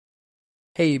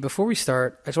Hey, before we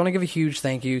start, I just want to give a huge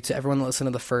thank you to everyone that listened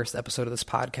to the first episode of this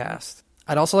podcast.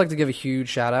 I'd also like to give a huge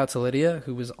shout out to Lydia,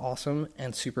 who was awesome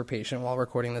and super patient while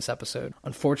recording this episode.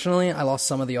 Unfortunately, I lost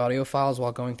some of the audio files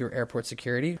while going through airport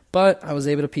security, but I was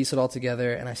able to piece it all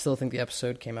together, and I still think the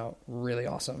episode came out really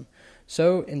awesome.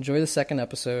 So enjoy the second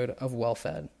episode of Well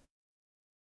Fed.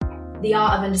 The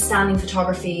art of understanding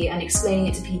photography and explaining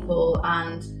it to people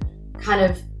and kind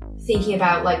of thinking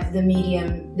about like the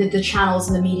medium, the channels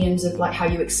and the mediums of like how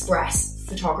you express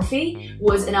photography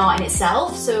was an art in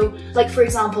itself. So like, for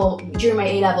example, during my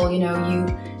A-level,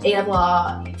 A-level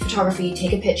art, photography,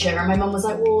 take a picture. And my mum was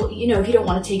like, well, if you don't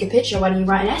want to take a picture, why don't you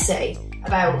write an essay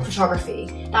about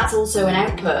photography? That's also an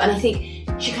output. And I think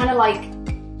she kind of like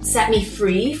set me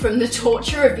free from the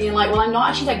torture of being like, well, I'm not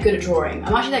actually that good at drawing.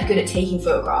 I'm actually that good at taking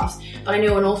photographs, but I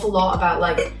know an awful lot about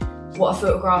like what a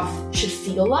photograph should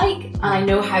feel like, and I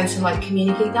know how to like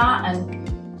communicate that.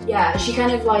 And yeah, she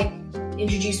kind of like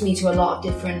introduced me to a lot of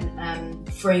different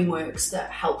frameworks that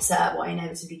helped set up what I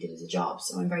inevitably did as a job.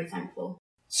 So I'm very thankful.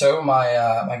 So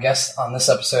my guest on this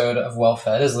episode of Well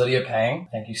Fed is Lydia Pang.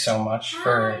 Thank you so much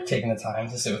for taking the time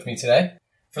to sit with me today.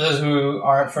 For those who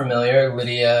aren't familiar,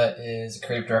 Lydia is a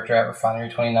creative director at Refinery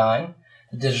 29,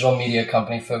 a digital media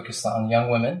company focused on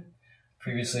young women.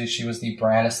 Previously, she was the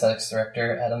brand aesthetics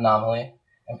director at Anomaly,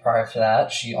 and prior to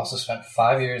that, she also spent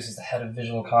 5 years as the head of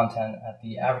visual content at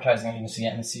the advertising agency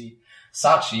MNC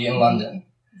Saatchi in London.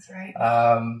 That's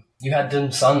right. You had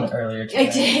dim sum earlier today.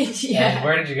 I did, yeah. And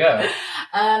where did you go?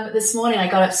 This morning I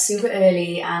got up super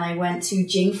early and I went to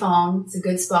Jingfang. It's a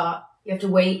good spot. You have to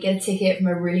wait, get a ticket from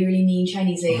a really, really mean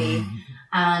Chinese lady.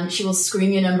 And she will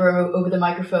scream your number over the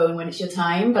microphone when it's your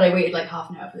time, but I waited like half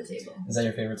an hour for the table. Is that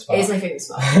your favorite spot? It is my favorite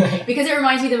spot. Because it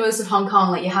reminds me the most of Hong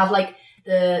Kong. Like you have like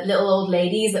the little old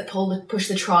ladies that push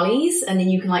the trolleys, and then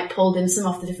you can like pull dim sum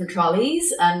off the different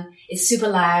trolleys, and it's super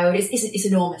loud. It's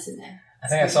enormous in there. I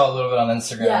think I saw a little bit on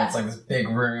Instagram. Yeah. It's like this big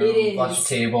room, a bunch of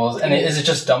tables. And is it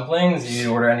just dumplings? Do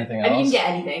you order anything else? And you can get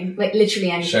anything, like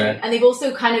literally anything. Sure. And they've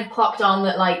also kind of clocked on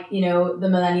that like, the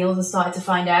millennials have started to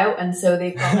find out. And so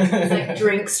they've got like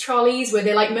drinks trolleys where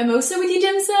they're like mimosa with your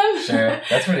dim sum. Sure.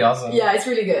 That's pretty awesome. Yeah, it's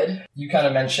really good. You kind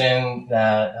of mentioned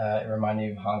that it reminded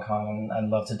you of Hong Kong, and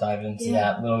I'd love to dive into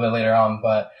that a little bit later on.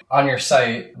 But on your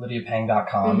site,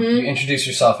 lydiapang.com, you introduce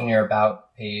yourself in your About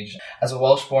page as a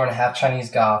Welsh-born,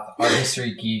 half-Chinese goth, art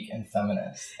history geek, and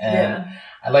feminist. And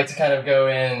I'd like to kind of go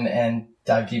in and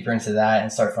dive deeper into that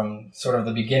and start from sort of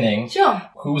the beginning. Sure.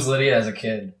 Who was Lydia as a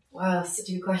kid? Wow, that's such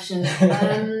a good question.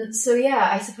 So yeah,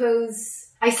 I suppose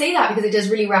I say that because it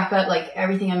does really wrap up like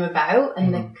everything I'm about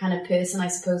and the kind of person I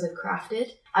suppose I've crafted.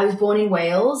 I was born in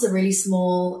Wales, a really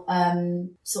small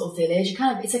sort of village.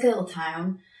 It's like a little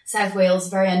town. South Wales,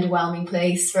 very underwhelming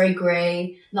place, very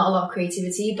grey, not a lot of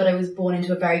creativity, but I was born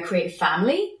into a very creative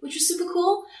family, which was super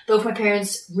cool. Both my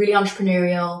parents, really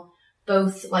entrepreneurial,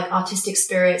 both like artistic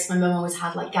spirits. My mum always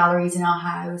had like galleries in our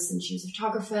house and she was a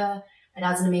photographer. My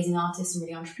dad's an amazing artist and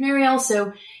really entrepreneurial.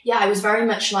 So yeah, I was very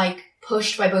much like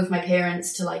pushed by both my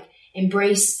parents to like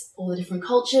embrace all the different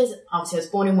cultures. Obviously I was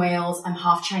born in Wales. I'm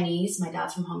half Chinese. My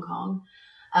dad's from Hong Kong.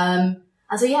 And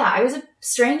so yeah, I was a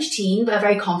strange teen, but a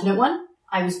very confident one.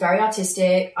 I was very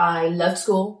artistic. I loved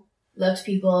school, loved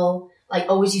people, like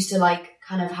always used to like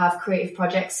kind of have creative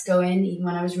projects going even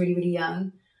when I was really, really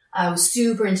young. I was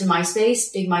super into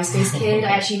MySpace, big MySpace kid.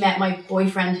 I actually met my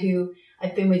boyfriend who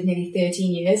I've been with nearly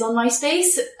 13 years on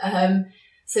MySpace.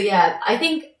 So yeah, I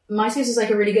think MySpace was like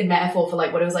a really good metaphor for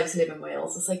like what it was like to live in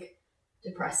Wales. It's like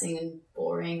depressing and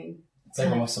boring. And it's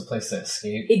like almost a place to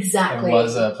escape. Exactly. It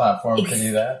was a platform to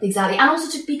do that. Exactly. And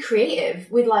also to be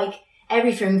creative with like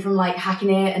everything from like hacking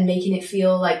it and making it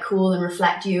feel like cool and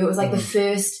reflect you. It was like the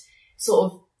first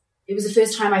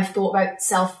time I thought about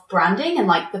self-branding and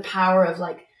like the power of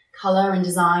like color and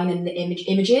design and the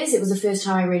images. It was the first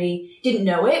time I really didn't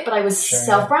know it, but I was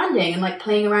self-branding and like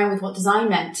playing around with what design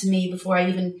meant to me before I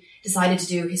even decided to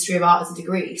do history of art as a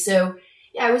degree. So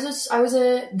yeah, I was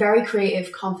a very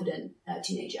creative, confident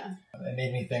teenager. It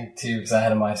made me think too, because I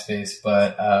had a MySpace,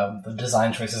 but the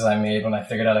design choices I made when I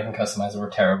figured out I can customize it were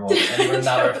terrible. And were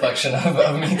not a reflection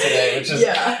of me today, which is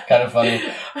kind of funny.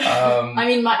 I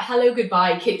mean, my hello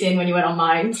goodbye kicked in when you went on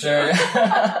mine. Sure.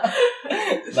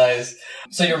 Nice.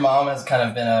 So your mom has kind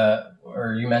of been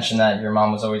or you mentioned that your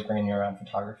mom was always bringing you around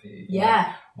photography.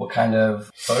 Yeah. What kind of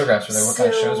photographs were there? What kind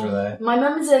of shows were they? My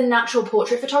mum is a natural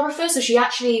portrait photographer, so she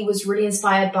actually was really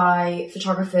inspired by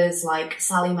photographers like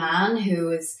Sally Mann,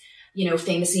 who is,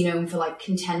 famously known for like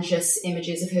contentious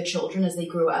images of her children as they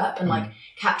grew up and like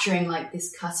capturing like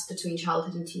this cusp between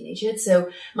childhood and teenagehood. So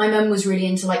my mum was really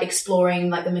into like exploring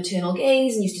like the maternal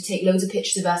gaze and used to take loads of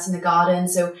pictures of us in the garden.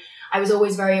 So I was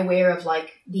always very aware of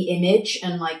like the image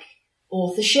and like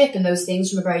authorship and those things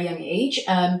from a very young age.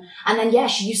 And then, yeah,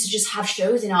 she used to just have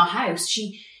shows in our house.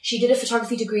 She did a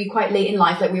photography degree quite late in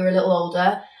life, like we were a little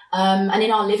older. And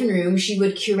in our living room, she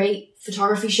would curate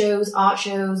photography shows, art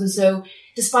shows. And so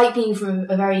despite being from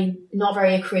not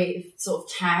very creative sort of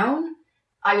town,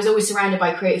 I was always surrounded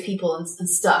by creative people and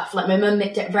stuff. Like my mum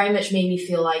very much made me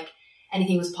feel like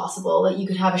anything was possible, that you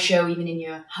could have a show even in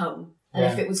your home. And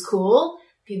if it was cool,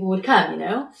 people would come, you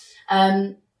know?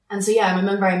 And so, yeah, my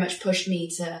mum very much pushed me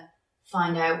to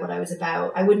find out what I was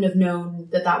about. I wouldn't have known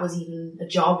that was even a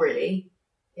job, really,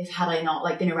 had I not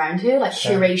like been around her. Like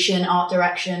curation, art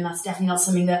direction, that's definitely not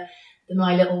something that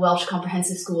my little Welsh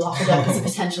comprehensive school offered up as a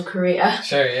potential career.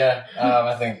 Sure, yeah.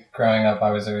 I think growing up,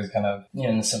 I was always kind of,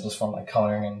 in the simplest form, like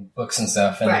coloring and books and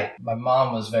stuff. And my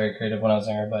mom was very creative when I was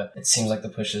younger, but it seems like the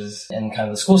pushes in kind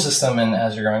of the school system and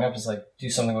as you're growing up is like, do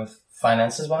something with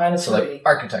finances behind it. So like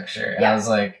architecture. And I was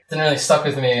like, didn't really stuck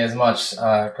with me as much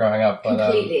growing up. But,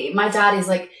 completely. My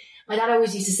dad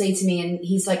always used to say to me, and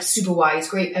he's like super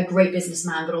wise, a great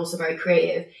businessman, but also very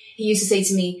creative. He used to say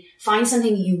to me, find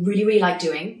something that you really, really like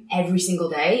doing every single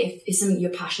day. If it's something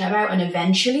you're passionate about, and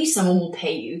eventually someone will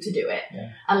pay you to do it. Yeah.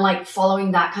 And like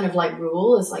following that kind of like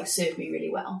rule has like served me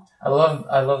really well. I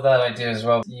love that idea as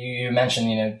well. You mentioned,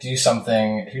 if you do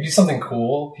something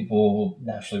cool, people will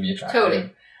naturally be attracted.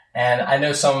 Totally. And I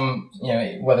know some,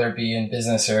 whether it be in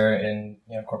business or in,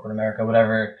 corporate America,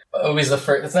 whatever, always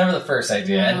it's never the first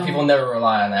idea. And people never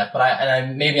rely on that.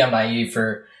 But maybe I'm naive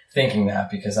for thinking that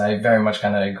because I very much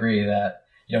kind of agree that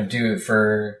you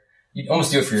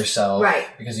almost do it for yourself. Right.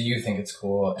 Because you think it's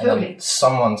cool. And then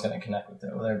someone's going to connect with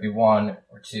it, whether it be 1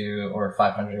 or 2 or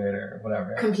 500 or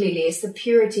whatever. Completely. It's the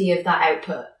purity of that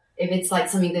output. If it's like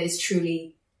something that is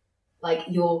truly like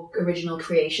your original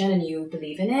creation and you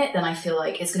believe in it, then I feel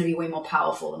like it's going to be way more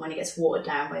powerful than when it gets watered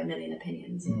down by a million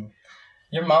opinions. Mm.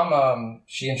 Your mom,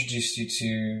 she introduced you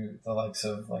to the likes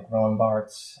of like Roland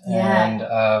Barthes and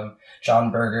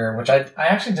John Berger, which I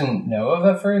actually didn't know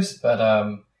of at first, but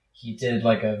he did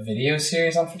like a video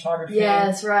series on photography. Yeah,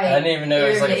 that's right. I didn't even know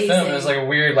it was like a film. It was like a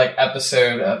weird like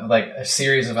episode of like a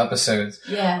series of episodes.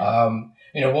 Yeah.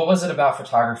 What was it about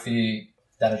photography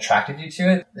that attracted you to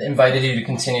it, that invited you to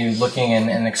continue looking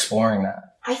and exploring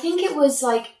that? I think it was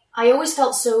like, I always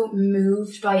felt so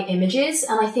moved by images.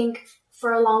 And I think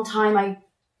for a long time, I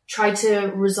tried to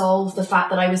resolve the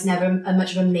fact that I was never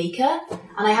much of a maker.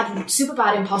 And I had super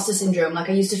bad imposter syndrome. Like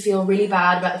I used to feel really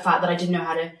bad about the fact that I didn't know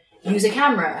how to use a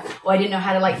camera or I didn't know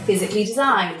how to like physically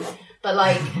design. But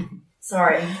like,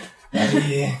 sorry.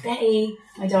 Betty.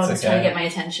 My dog was trying to get my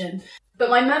attention. But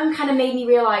my mum kind of made me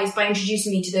realize by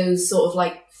introducing me to those sort of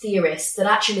like theorists that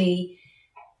actually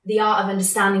the art of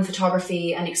understanding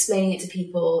photography and explaining it to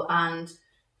people and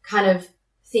kind of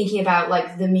thinking about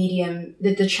like the medium,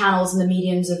 the channels and the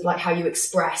mediums of like how you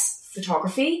express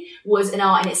photography was an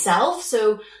art in itself.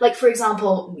 So like, for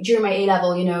example, during my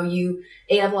A-level,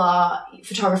 A-level art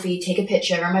photography, take a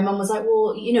picture. And my mum was like,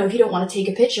 well, if you don't want to take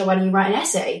a picture, why don't you write an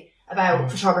essay about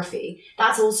photography?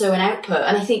 That's also an output.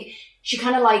 And I think she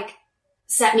kind of like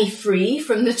set me free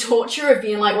from the torture of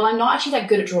being like, well, I'm not actually that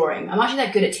good at drawing. I'm actually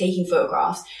that good at taking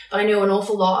photographs, but I know an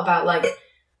awful lot about like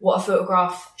what a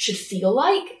photograph should feel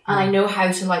like. And I know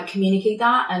how to like communicate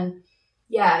that. And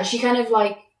yeah, she kind of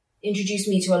like introduced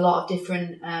me to a lot of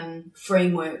different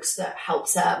frameworks that helped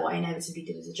set up what I inevitably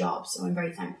did as a job. So I'm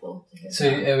very thankful to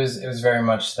hear that. It was very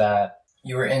much that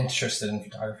you were interested in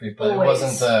photography, but Always. It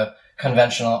wasn't the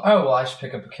conventional, I should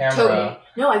pick up a camera. Totally.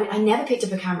 No, I never picked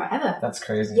up a camera ever. That's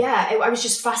crazy. Yeah, I was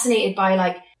just fascinated by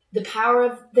like the power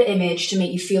of the image to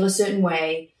make you feel a certain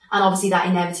way. And obviously that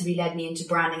inevitably led me into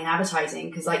branding and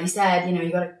advertising. Because like you said,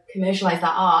 you got to commercialize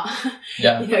that art.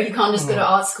 Yeah. You can't just go to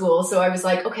art school. So I was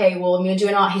like, okay, well, I'm going to do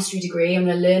an art history degree. I'm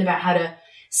going to learn about how to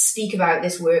speak about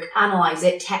this work, analyze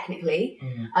it technically.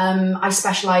 I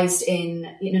specialized in,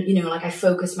 like I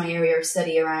focused my area of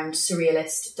study around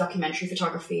surrealist documentary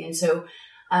photography. And so,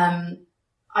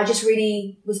 I just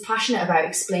really was passionate about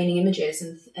explaining images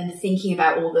and thinking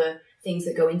about all the things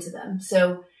that go into them.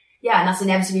 So yeah, and that's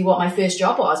inevitably what my first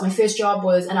job was. My first job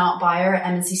was an art buyer at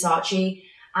M&C Saatchi,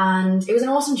 and it was an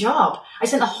awesome job. I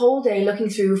spent the whole day looking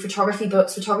through photography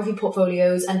books, photography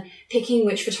portfolios, and picking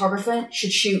which photographer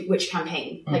should shoot which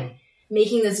campaign. Like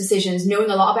making those decisions, knowing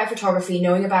a lot about photography,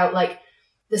 knowing about like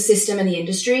the system and the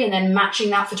industry, and then matching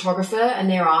that photographer and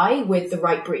their eye with the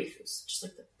right brief. It was just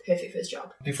like the perfect first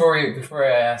job. Before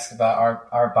I ask about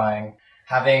art buying,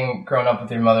 having grown up with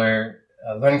your mother,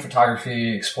 learning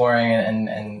photography, exploring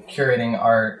and curating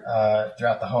art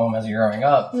throughout the home as you're growing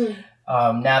up,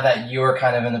 now that you're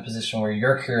kind of in the position where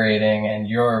you're curating and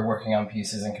you're working on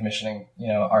pieces and commissioning,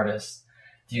 artists,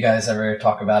 do you guys ever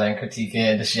talk about it and critique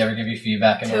it? Does she ever give you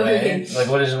feedback in a way? Like,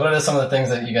 what are some of the things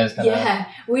that you guys kind of... Yeah,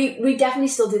 we definitely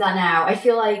still do that now. I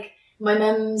feel like my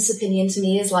mum's opinion to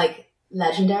me is like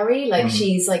legendary. Like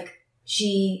she's like,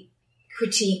 she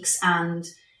critiques and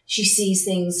she sees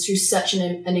things through such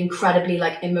an incredibly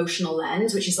like emotional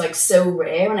lens, which is like so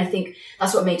rare. And I think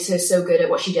that's what makes her so good at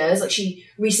what she does. Like she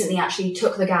recently actually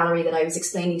took the gallery that I was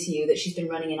explaining to you that she's been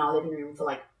running in our living room for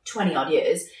like 20 odd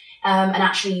years, and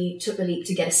actually took the leap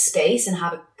to get a space and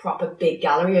have a proper big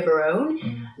gallery of her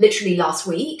own, literally last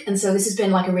week. And so this has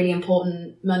been like a really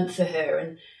important month for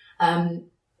her. And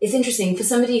it's interesting for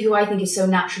somebody who I think is so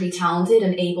naturally talented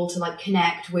and able to like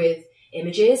connect with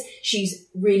images. She's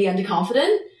really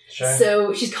underconfident. Sure.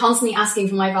 So she's constantly asking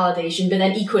for my validation, but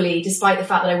then equally, despite the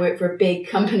fact that I work for a big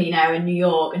company now in New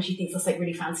York and she thinks that's like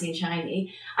really fancy and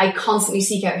shiny, I constantly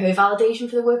seek out her validation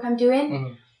for the work I'm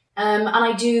doing. And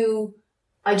I do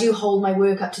hold my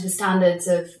work up to the standards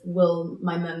of, will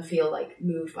my mum feel like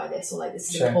moved by this, or like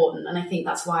this is important? And I think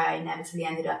that's why I inevitably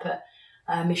ended up at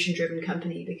a mission-driven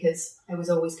company, because I was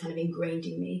always kind of ingrained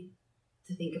in me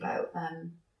to think about that.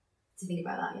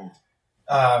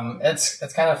 Yeah.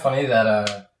 It's kind of funny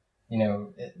that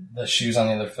the shoe's on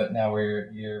the other foot now,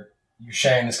 where you're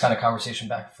sharing this kind of conversation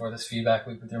back and forth, this feedback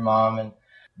loop with your mom. And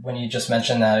when you just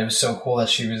mentioned that, it was so cool that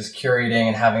she was curating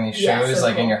and having these shows so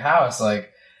in your house. Like,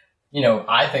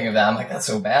 I think of that, I'm like, that's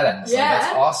so badass. Yeah. Like,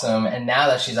 that's awesome. And now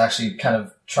that she's actually kind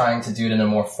of trying to do it in a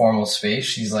more formal space,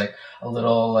 she's like a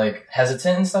little like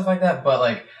hesitant and stuff like that. But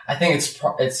like, I think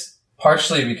it's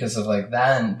partially because of like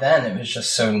that, and then it was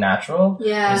just so natural.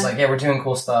 Yeah. It was like, yeah, we're doing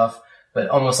cool stuff, but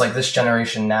almost like this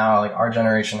generation now, like our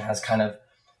generation has kind of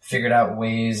figured out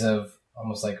ways of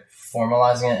almost like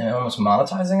formalizing it and almost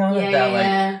monetizing on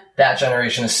it that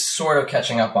generation is sort of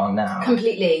catching up on now.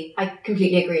 Completely. I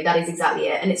completely agree. That is exactly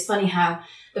it. And it's funny how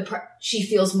she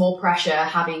feels more pressure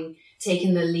having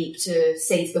taken the leap to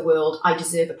say to the world, I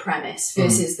deserve a premise,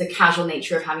 versus the casual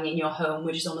nature of having it in your home,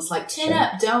 which is almost like, turn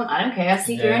up, I don't care, I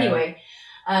sleep here anyway.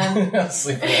 I'll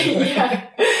sleep here anyway.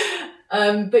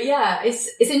 But yeah, it's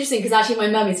interesting because actually my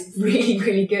mum is really,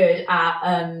 really good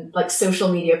at, like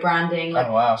social media branding. Like,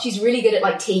 oh, wow. She's really good at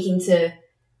like taking to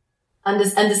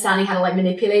understanding how to like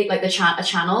manipulate like a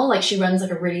channel. Like she runs like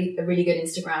a really good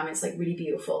Instagram. It's like really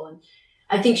beautiful. And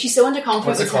I think she's so underconfident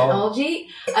with technology.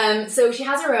 So she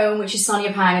has her own, which is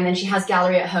Sonia Pang, and then she has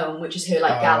Gallery at Home, which is her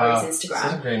like gallery's Instagram.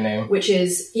 That's a great name. Which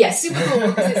is, super cool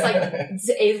because it's like,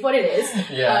 it is what it is.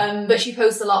 Yeah. But she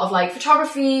posts a lot of like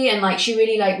photography, and like she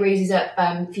really like raises up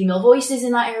female voices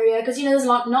in that area, because there's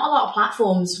not a lot of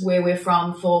platforms where we're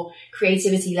from for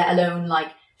creativity, let alone like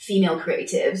female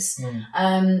creatives.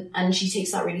 And she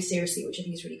takes that really seriously, which I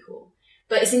think is really cool.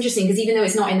 But it's interesting because even though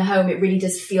it's not in the home, it really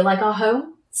does feel like our home.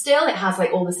 Still, it has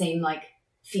like all the same like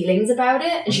feelings about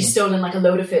it, and she's stolen like a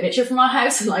load of furniture from our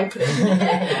house and like put it in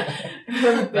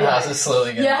there. The house is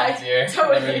slowly getting emptier.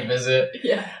 Totally. Whenever you visit.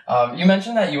 Yeah. You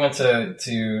mentioned that you went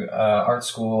to art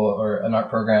school or an art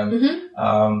program,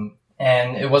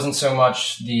 and it wasn't so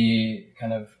much the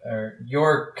kind of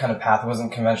your kind of path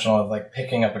wasn't conventional of like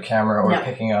picking up a camera or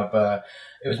picking up.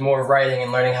 It was more writing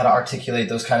and learning how to articulate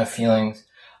those kind of feelings.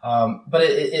 But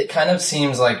it kind of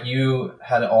seems like you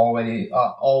had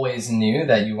always knew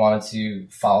that you wanted to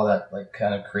follow that like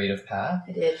kind of creative path.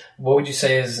 I did. What would you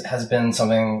say has been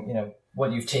something,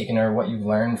 what you've taken or what you've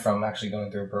learned from actually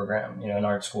going through a program, in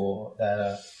art school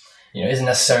that, isn't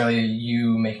necessarily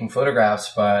you making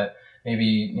photographs, but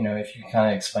maybe, if you kind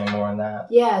of explain more on that.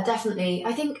 Yeah, definitely.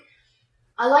 I think,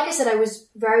 like I said, I was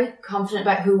very confident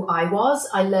about who I was.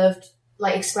 I loved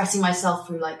like expressing myself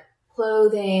through like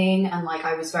clothing, and like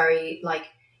I was very like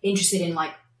interested in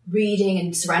like reading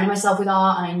and surrounding myself with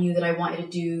art, and I knew that I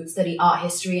wanted to study art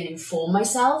history and inform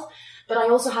myself. But I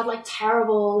also had like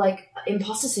terrible like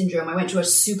imposter syndrome. I went to a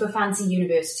super fancy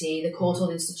university, the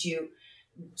Courtauld Institute,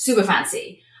 super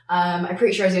fancy. I'm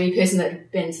pretty sure I was the only person that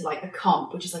had been to like a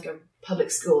comp, which is like a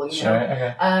public school, Sure,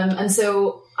 okay. And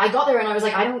so I got there and I was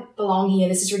like, I don't belong here.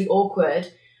 This is really awkward.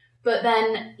 But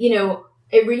then,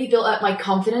 it really built up my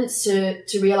confidence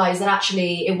to realize that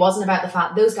actually it wasn't about the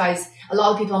fact those guys, a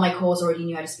lot of people on my course already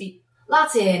knew how to speak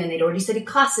Latin, and they'd already studied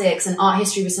classics, and art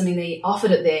history was something they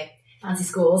offered at their fancy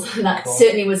schools. And that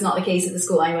certainly was not the case at the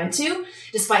school I went to,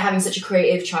 despite having such a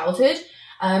creative childhood.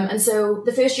 And so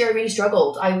the first year I really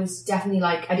struggled. I was definitely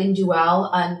like, I didn't do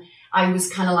well, and I was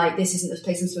kind of like, this isn't the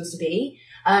place I'm supposed to be.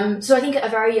 So I think at a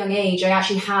very young age, I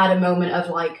actually had a moment of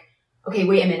like, okay,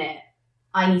 wait a minute.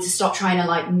 I need to stop trying to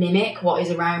like mimic what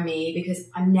is around me because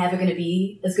I'm never going to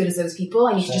be as good as those people.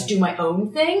 I need to just do my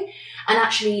own thing. And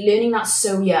actually learning that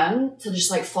so young to just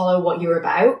like follow what you're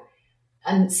about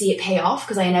and see it pay off,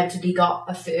 because I inevitably got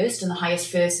a first and the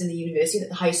highest first in the university,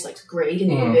 the highest like grade in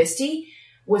the university,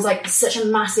 was like such a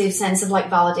massive sense of like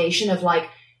validation of like,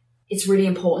 it's really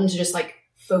important to just like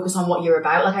focus on what you're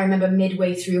about. Like I remember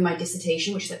midway through my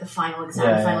dissertation, which is like the final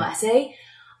exam, final essay,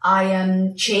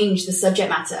 I changed the subject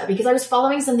matter because I was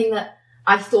following something that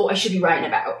I thought I should be writing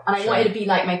about. And I wanted to be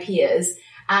like my peers,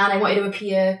 and I wanted to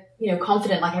appear, you know,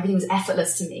 confident, like everything was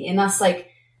effortless to me. And that's like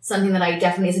something that I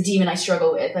definitely, as a demon, I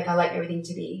struggle with. Like I like everything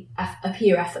to be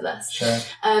appear effortless. Sure.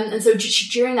 And so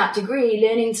during that degree,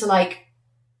 learning to like,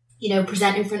 you know,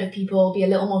 present in front of people, be a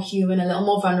little more human, a little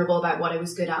more vulnerable about what I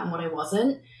was good at and what I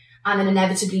wasn't. And then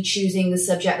inevitably choosing the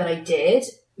subject that I did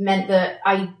meant that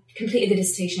I completed the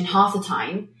dissertation in half the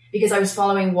time because I was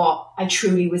following what I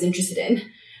truly was interested in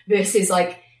versus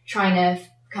like trying to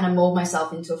kind of mold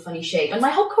myself into a funny shape. And my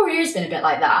whole career has been a bit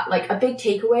like that. Like a big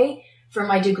takeaway from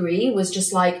my degree was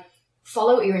just like,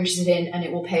 follow what you're interested in and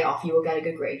it will pay off. You will get a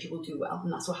good grade. You will do well.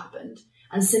 And that's what happened.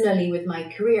 And similarly with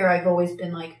my career, I've always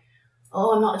been like,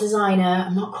 oh, I'm not a designer.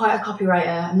 I'm not quite a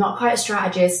copywriter. I'm not quite a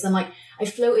strategist. And like, I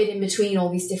floated in between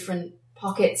all these different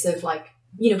pockets of like,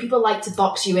 you know, people like to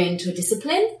box you into a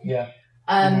discipline. Yeah.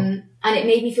 And it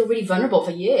made me feel really vulnerable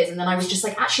for years. And then I was just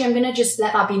like, actually, I'm going to just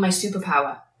let that be my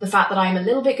superpower. The fact that I'm a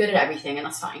little bit good at everything, and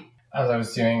that's fine. As I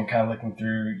was doing, kind of looking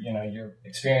through, you know, your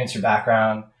experience, your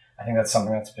background, I think that's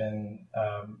something that's been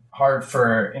hard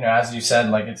for, you know, as you said,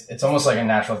 like it's almost like a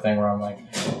natural thing where I'm like,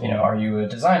 you know, are you a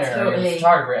designer or are you a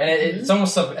photographer? And it's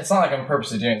almost, it's not like I'm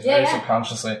purposely doing it, it's very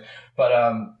subconsciously. But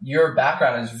your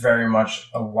background is very much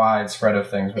a wide spread of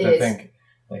things, which I think,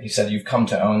 like you said, you've come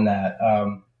to own that.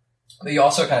 But you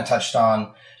also kind of touched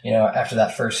on, you know, after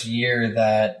that first year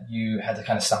that you had to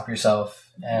kind of stop yourself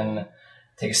and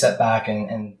take a step back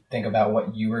and think about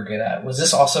what you were good at. Was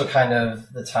this also kind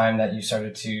of the time that you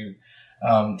started to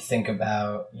think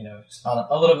about, you know, on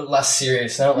a little bit less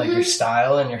serious note, like your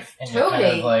style and your kind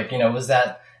of like, you know, was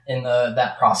that in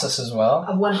that process as well?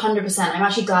 100%. I'm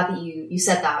actually glad that you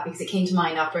said that because it came to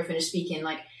mind after I finished speaking.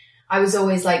 Like I was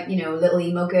always like, you know, little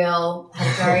emo girl, had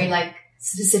a very like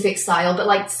specific style, but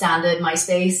like standard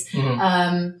MySpace.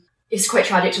 It's quite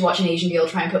tragic to watch an Asian girl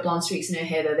try and put blonde streaks in her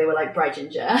hair, though. They were like bright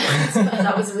ginger.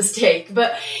 That was a mistake.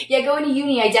 But yeah, going to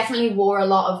uni, I definitely wore a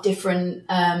lot of different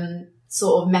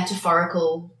sort of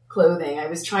metaphorical clothing. I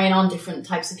was trying on different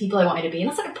types of people I wanted to be. And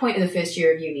that's like a point of the first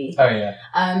year of uni. Oh, yeah.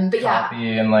 But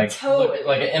copy and like,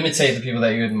 like imitate the people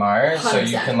that you admire 100%. So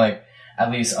you can like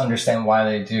at least understand why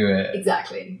they do it.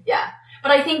 Exactly. Yeah.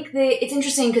 But I think it's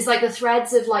interesting because like the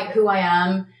threads of like who I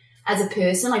am as a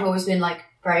person, I've always been like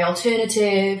very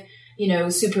alternative, you know,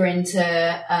 super into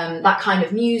that kind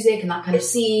of music and that kind of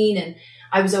scene. And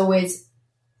I was always,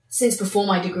 since before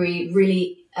my degree,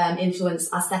 really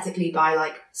influenced aesthetically by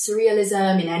like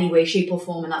surrealism in any way, shape or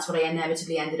form. And that's what I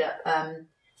inevitably ended up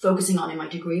focusing on in my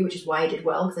degree, which is why I did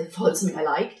well because I followed something I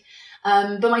liked.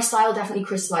 But my style definitely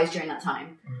crystallized during that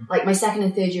time. Like my second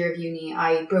and third year of uni,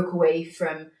 I broke away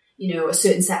from, you know, a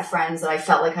certain set of friends that I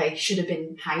felt like I should have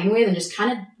been hanging with and just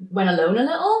kind of went alone a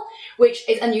little, which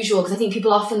is unusual because I think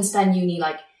people often spend uni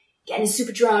like getting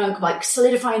super drunk, like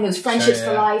solidifying those friendships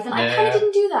for life. And I kind of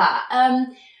didn't do that.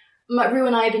 Rue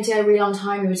and I have been together a really long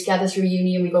time. We were together through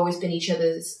uni and we've always been each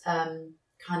other's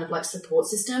kind of like support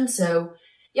system. So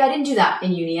yeah, I didn't do that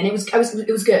in uni and it was good.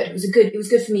 It was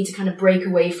good for me to kind of break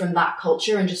away from that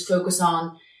culture and just focus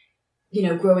on, you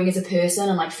know, growing as a person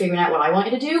and like figuring out what I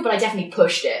wanted to do. But I definitely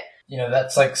pushed it. You know,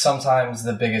 that's like sometimes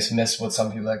the biggest miss with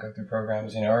some people that go through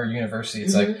programs, you know, or university.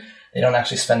 It's like they don't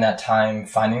actually spend that time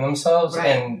finding themselves. Right.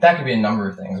 And that could be a number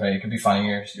of things, right? It could be finding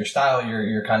your style,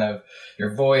 your kind of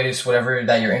your voice, whatever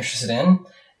that you're interested in.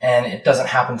 And it doesn't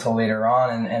happen till later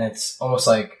on. And it's almost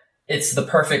like it's the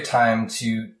perfect time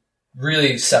to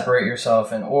really separate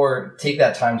yourself or take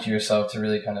that time to yourself to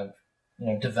really kind of, you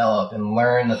know, develop and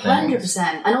learn the things.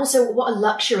 100%. And also what a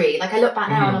luxury. Like I look back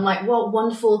now and I'm like, what a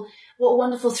wonderful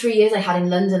 3 years I had in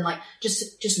London, like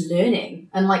just learning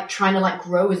and like trying to like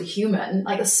grow as a human.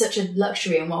 Like it's such a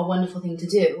luxury and what a wonderful thing to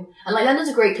do. And like London's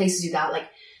a great place to do that. Like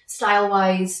style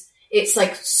wise, it's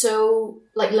like so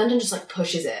like London just like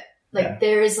pushes it. Like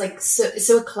there is like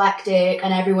so eclectic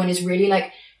and everyone is really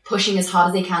like pushing as hard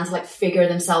as they can to like figure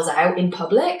themselves out in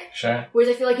public. Sure. Whereas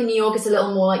I feel like in New York it's a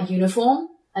little more like uniform.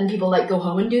 And people like go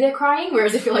home and do their crying.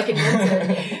 Whereas I feel like in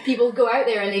London, people go out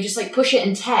there and they just like push it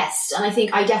and test. And I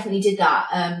think I definitely did that.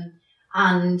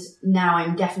 And now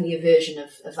I'm definitely a version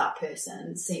of that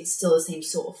person. It's still the same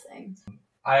sort of thing.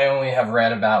 I only have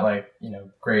read about like, you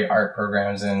know, great art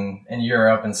programs in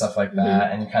Europe and stuff like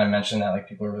that. And you kind of mentioned that like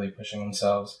people are really pushing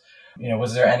themselves. You know,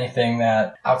 was there anything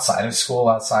that outside of school,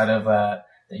 outside of that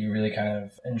you really kind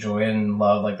of enjoyed and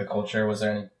loved, like the culture? Was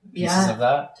there any pieces of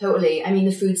that? Totally. I mean,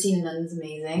 the food scene in London's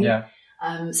amazing. Yeah.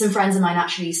 Some friends of mine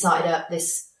actually started up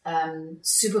this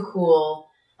super cool,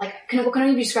 like, what can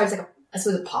only be described as like I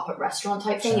suppose a pop-up restaurant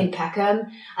type thing in Peckham.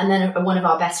 And then one of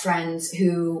our best friends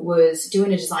who was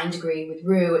doing a design degree with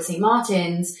Rue at St.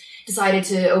 Martin's decided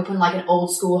to open like an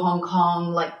old school Hong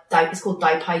Kong, like it's called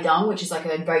Dai Pai Dong, which is like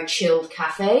a very chilled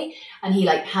cafe. And he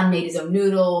like handmade his own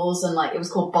noodles and like it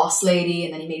was called Boss Lady.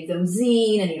 And then he made his own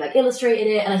zine and he like illustrated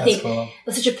it. And I think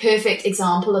that's such a perfect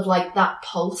example of like that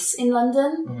pulse in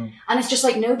London. And it's just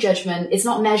like no judgment. It's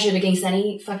not measured against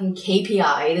any fucking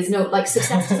KPI. There's no like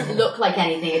success doesn't look like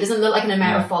anything. It doesn't look like an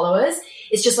amount of followers.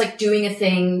 It's just like doing a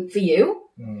thing for you.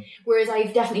 Whereas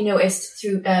I've definitely noticed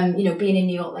through, you know, being in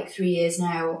New York like 3 years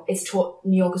now,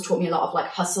 New York has taught me a lot of like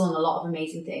hustle and a lot of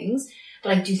amazing things.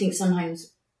 But I do think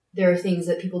sometimes there are things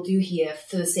that people do here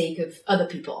for the sake of other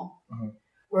people.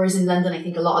 Whereas in London, I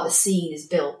think a lot of the scene is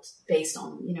built based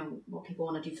on, you know, what people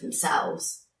want to do for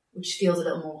themselves, which feels a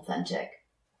little more authentic.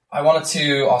 I wanted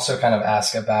to also kind of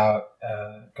ask about,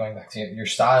 going back to your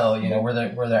style, you know, were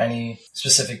there any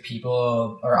specific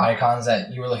people or icons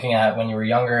that you were looking at when you were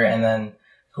younger, and then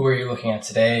who are you looking at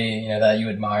today, you know, that you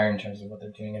admire in terms of what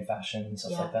they're doing in fashion and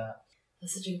stuff like that?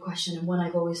 That's such a good question, and one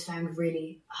I've always found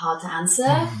really hard to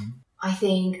answer. I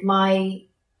think my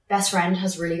best friend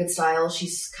has really good style.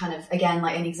 She's kind of, again,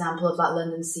 like an example of that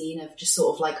London scene of just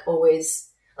sort of like always,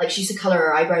 like she used to colour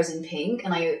her eyebrows in pink,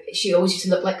 and she always used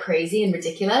to look like crazy and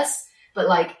ridiculous, but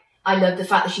like I love the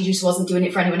fact that she just wasn't doing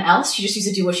it for anyone else. She just used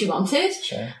to do what she wanted.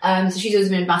 Sure. So she's always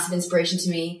been a massive inspiration to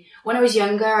me. When I was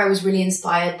younger, I was really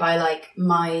inspired by like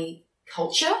my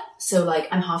culture. So like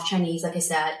I'm half Chinese, like I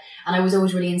said, and I was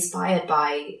always really inspired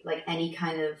by like any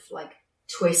kind of like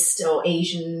twist or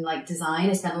Asian like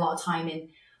design. I spent a lot of time in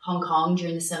Hong Kong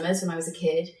during the summers when I was a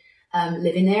kid,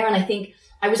 living there. And I think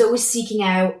I was always seeking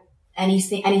out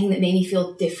anything that made me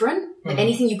feel different, like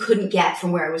anything you couldn't get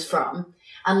from where I was from.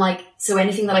 And like, so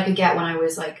anything that I could get when I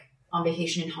was like on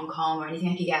vacation in Hong Kong, or anything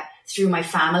I could get through my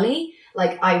family,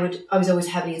 like I was always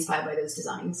heavily inspired by those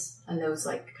designs and those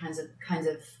like kinds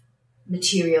of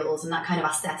materials and that kind of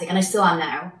aesthetic. And I still am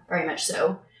now, very much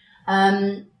so.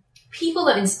 People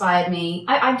that inspired me,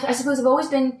 I suppose I've always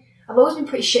been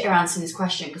pretty shit around answering this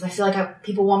question, because I feel like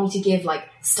people want me to give like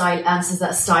style answers that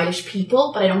are stylish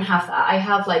people, but I don't have that. I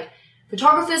have like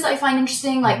photographers that I find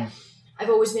interesting. Like I've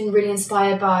always been really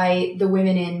inspired by the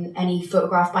women in any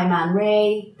photograph by Man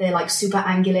Ray. They're like super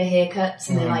angular haircuts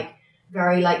and they're like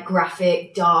very like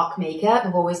graphic, dark makeup.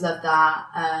 I've always loved that.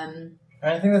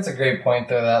 I think that's a great point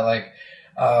though, that like,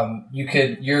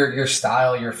 your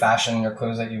style, your fashion, your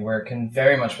clothes that you wear can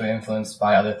very much be influenced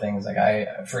by other things.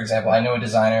 Like for example, I know a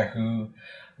designer who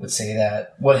would say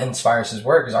that what inspires his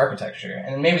work is architecture.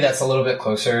 And maybe that's a little bit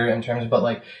closer in terms of, but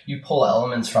like you pull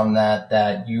elements from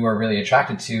that you are really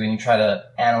attracted to, and you try to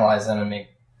analyze them and make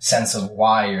sense of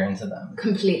why you're into them.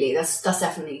 Completely. That's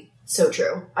definitely so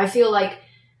true. I feel like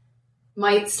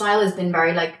my style has been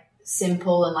very like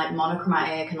simple and like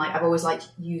monochromatic, and like I've always liked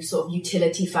use sort of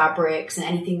utility fabrics and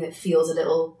anything that feels a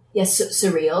little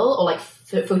surreal or like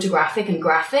photographic and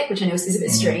graphic, which I know is a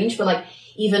bit strange, but like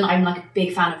even I'm like a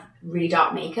big fan of really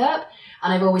dark makeup,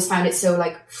 and I've always found it so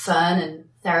like fun and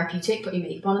therapeutic putting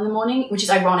makeup on in the morning, which is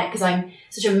ironic because I'm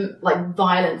such a like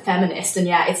violent feminist, and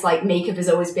yeah, it's like makeup has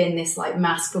always been this like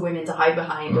mask for women to hide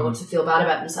behind or to feel bad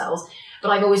about themselves,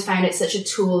 but I've always found it such a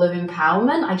tool of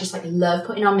empowerment. I just like love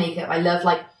putting on makeup. I love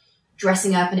like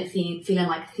dressing up and it feeling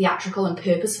like theatrical and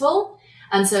purposeful.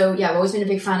 And so, yeah, I've always been a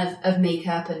big fan of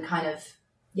makeup and kind of,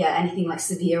 anything like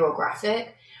severe or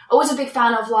graphic. Always a big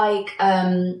fan of like,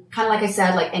 kind of like I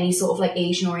said, like any sort of like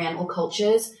Asian Oriental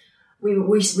cultures. We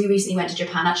recently went to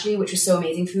Japan actually, which was so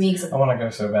amazing for me. I want to go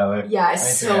so badly. Yeah,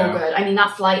 it's so good. I mean,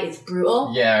 that flight is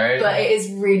brutal. Yeah, right? But it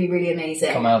is really, really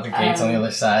amazing. Come out the gates on the other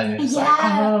side and you're just like,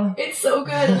 oh. It's so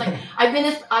good. And like,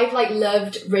 I've like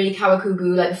loved Ray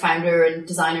Kawakubo, like the founder and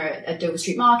designer at Dover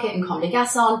Street Market and Comme des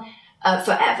Garçons,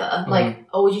 forever. Like,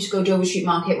 always used to go Dover Street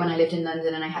Market when I lived in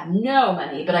London and I had no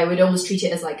money, but I would almost treat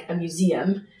it as like a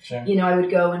museum. Sure. You know, I would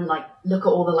go and like look at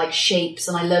all the like shapes,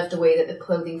 and I loved the way that the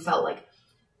clothing felt like.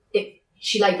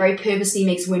 She like very purposely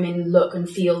makes women look and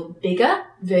feel bigger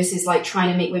versus like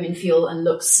trying to make women feel and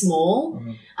look small.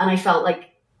 And I felt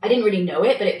like, I didn't really know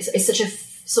it, but it's such a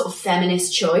sort of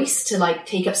feminist choice to like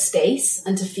take up space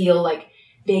and to feel like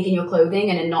big in your clothing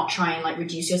and then not try and like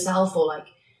reduce yourself or like,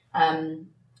 so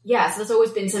that's always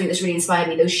been something that's really inspired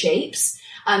me, those shapes.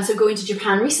 So going to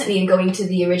Japan recently and going to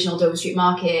the original Dover Street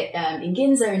Market in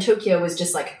Ginza in Tokyo was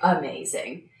just like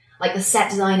amazing. Like the set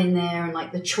design in there and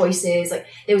like the choices, like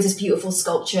there was this beautiful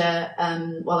sculpture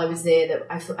while I was there that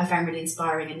I found really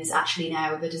inspiring, and is actually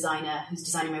now the designer who's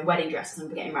designing my wedding dress because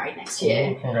I'm getting married next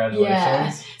year. Ooh, congratulations.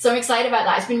 Yeah. So I'm excited about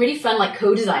that. It's been really fun like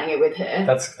co-designing it with her.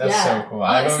 That's so cool.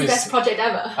 It's the best project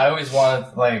ever. I always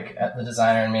wanted, like, the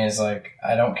designer in me is like,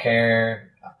 I don't care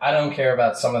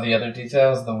about some of the other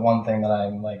details. The one thing that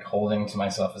I'm like holding to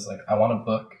myself is like, I want a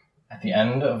book at the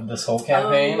end of this whole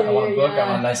campaign. I want a book. I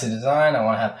want it nicely designed. I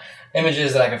want to have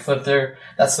images that I can flip through.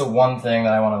 That's the one thing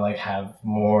that I want to like have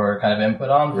more kind of input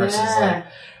on versus like,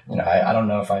 you know, I don't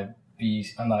know if I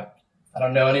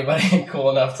don't know anybody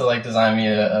cool enough to like design me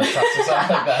a truck or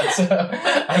something like that.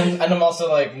 So I'm also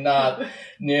like not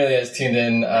nearly as tuned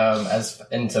in as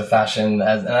into fashion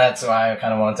and that's why I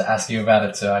kind of wanted to ask you about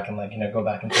it so I can like, you know, go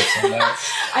back and take some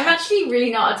notes. I'm actually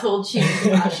really not at all tuned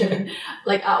into fashion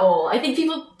like at all. I think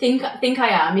people think I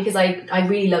am because I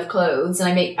really love clothes and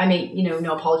I make you know,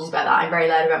 no apologies about that. I'm very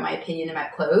loud about my opinion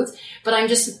about clothes, but I'm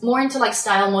just more into like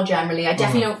style more generally. I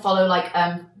definitely don't follow like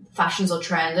fashions or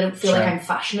trends. I don't feel like I'm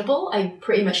fashionable. I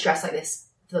pretty much dress like this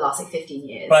for the last like 15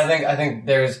 years. But I think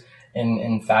there's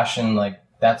in fashion, like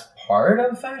that's part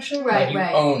of fashion. Right,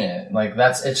 like you own it. Like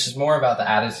it's just more about the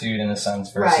attitude in a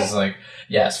sense versus like,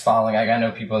 yes, following. Like I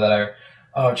know people that are,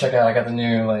 oh, check out, I got the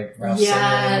new like Ralph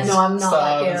Simmons no, I'm not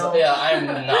stuff. that girl. Yeah, I'm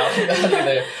not that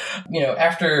either. You know,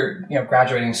 after, you know,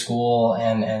 graduating school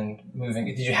and moving,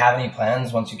 did you have any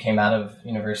plans once you came out of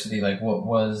university? Like what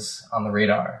was on the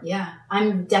radar? Yeah,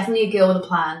 I'm definitely a girl with a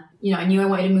plan. You know, I knew I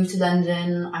wanted to move to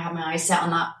London. I had my eyes set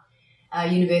on that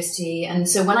university. And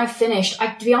so when I finished,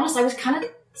 to be honest, I was kind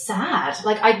of sad.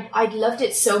 Like I loved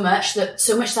it so much, that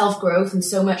so much self-growth and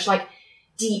so much like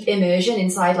deep immersion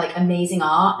inside like amazing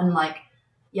art and like,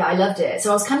 yeah, I loved it. So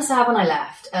I was kind of sad when I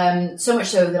left. So much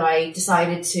so that I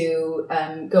decided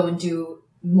to go and do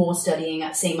more studying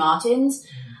at St. Martin's.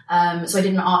 So I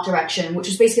did an art direction, which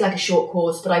was basically like a short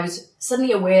course, but I was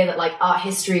suddenly aware that like art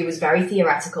history was very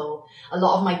theoretical. A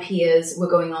lot of my peers were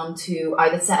going on to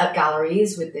either set up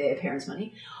galleries with their parents'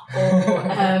 money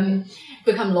or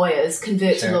become lawyers,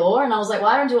 convert to law. And I was like, well,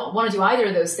 I don't want to do either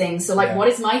of those things. So like, what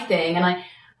is my thing? And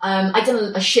I've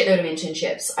done a shitload of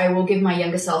internships. I will give my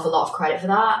younger self a lot of credit for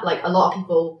that. Like a lot of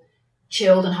people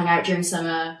chilled and hung out during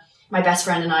summer. My best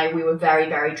friend and I, we were very,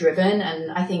 very driven.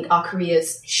 And I think our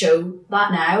careers show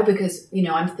that now because, you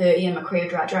know, I'm 30, I'm a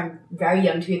creative director. I'm very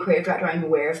young to be a creative director. I'm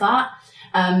aware of that.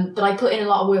 But I put in a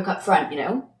lot of work up front, you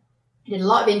know. I did a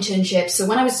lot of internships. So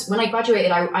when I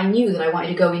graduated, I knew that I wanted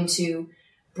to go into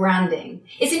branding.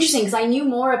 It's interesting because I knew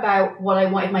more about what I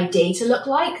wanted my day to look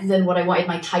like than what I wanted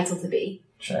my title to be.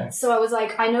 Sure. So I was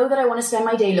like, I know that I want to spend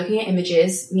my day looking at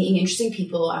images, meeting interesting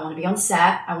people. I want to be on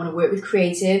set. I want to work with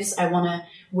creatives. I want to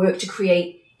work to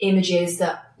create images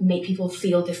that make people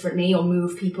feel differently or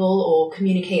move people or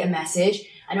communicate a message.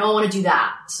 I know I want to do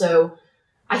that. So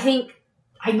I think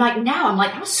I'm like,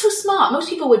 that was so smart. Most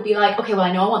people would be like, okay, well,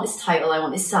 I know I want this title. I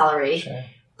want this salary. Sure.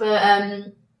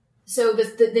 But, so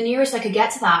the nearest I could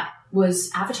get to that was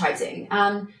advertising.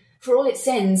 And for all its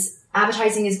sins,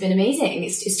 advertising has been amazing.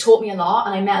 It's taught me a lot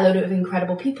and I met a load of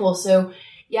incredible people. So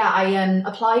yeah, I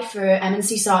applied for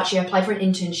M&C Saatchi. I applied for an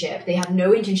internship. They had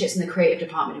no internships in the creative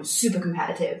department. It was super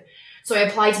competitive. So I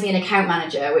applied to be an account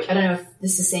manager, which I don't know if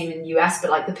this is the same in the US,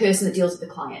 but like the person that deals with the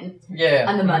client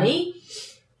and the money,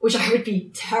 which I would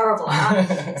be terrible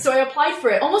at. So I applied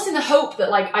for it almost in the hope that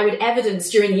like I would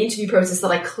evidence during the interview process that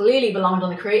I clearly belonged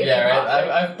on the creative department. Yeah, right.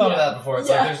 I've thought of that before. It's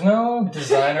like there's no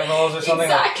designer roles or something.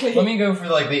 Exactly. Like, let me go for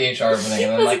like the HR thing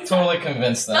and then like totally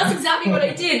convince them. That's exactly what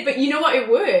I did. But you know what? It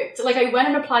worked. Like I went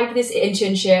and applied for this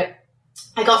internship.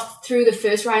 I got through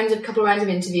the couple of rounds of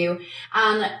interview.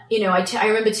 And, you know, I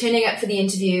remember turning up for the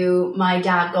interview. My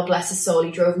dad, God bless his soul, he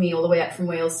drove me all the way up from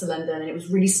Wales to London and it was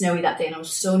really snowy that day and I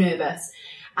was so nervous.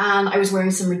 And I was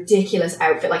wearing some ridiculous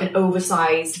outfit, like an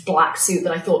oversized black suit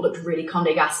that I thought looked really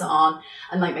Condé Gasson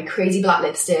and like my crazy black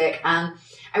lipstick. And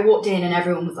I walked in and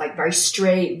everyone was like very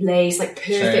straight, lace, like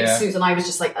perfect suits. And I was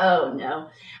just like, oh no.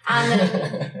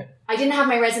 And I didn't have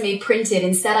my resume printed.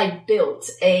 Instead, I built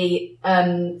a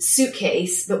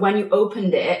suitcase that when you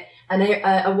opened it, and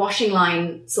a washing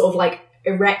line sort of like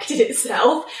erected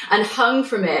itself and hung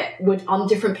from it on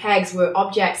different pegs were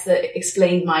objects that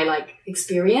explained my like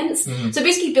experience. Mm-hmm. So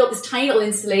basically built this tiny little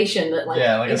installation that like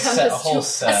a whole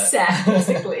set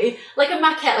basically like a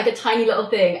maquette, like a tiny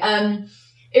little thing.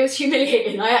 It was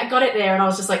humiliating. I got it there and I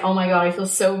was just like, oh my God, I feel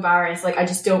so embarrassed. Like, I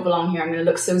just don't belong here. I'm going to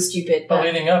look so stupid. But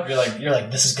leading up, you're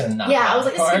like, this is going to knock I was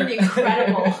like, this is going to be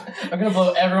incredible. I'm going to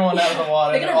blow everyone out of the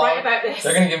water. They're going to write about this.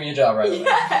 They're going to give me a job right away.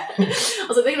 I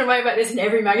was like, they're going to write about this in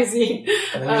every magazine.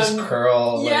 And then you just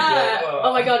curl. Yeah.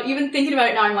 Oh my God. Even thinking about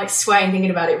it now, I'm like sweating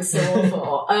thinking about it. It was so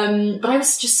awful. But I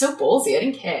was just so ballsy. I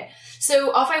didn't care.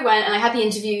 So off I went and I had the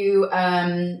interview,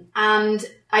 and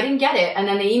I didn't get it. And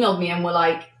then they emailed me and were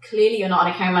like, clearly you're not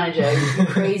an account manager, you're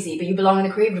crazy, but you belong in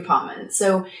the creative department.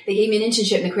 So they gave me an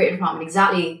internship in the creative department,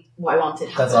 exactly what I wanted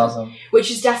to happen. That's awesome. Which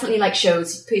is definitely like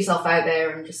shows, put yourself out there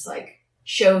and just like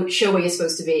show what you're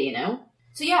supposed to be, you know?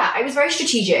 So yeah, I was very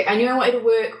strategic. I knew I wanted to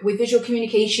work with visual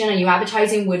communication. I knew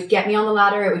advertising would get me on the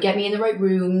ladder, it would get me in the right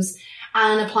rooms.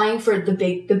 And applying for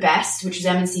the best, which was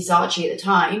M&C Saatchi at the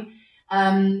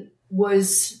time,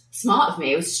 was smart of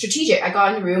me. It was strategic. I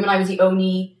got in the room and I was the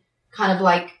only kind of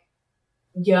like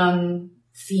young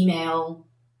female,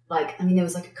 there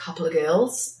was like a couple of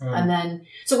girls. And then,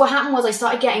 so what happened was I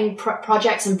started getting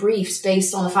projects and briefs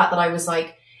based on the fact that I was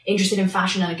like interested in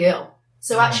fashion and a girl.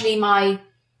 So actually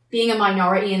being a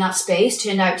minority in that space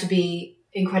turned out to be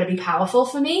incredibly powerful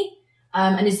for me.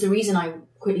 And is the reason I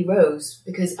quickly rose,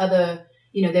 because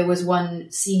there was one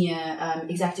senior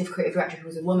executive creative director who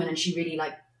was a woman, and she really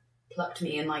like plucked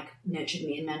me and like nurtured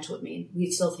me and mentored me.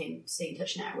 We still stay in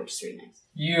touch now, which is really nice.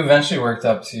 You eventually worked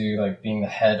up to like being the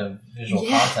head of visual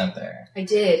content there. I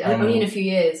did. Only in a few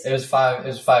years. It was 5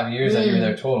 years that you were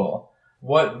there total.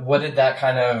 What did that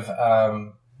kind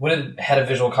of what did head of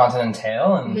visual content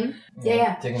entail? And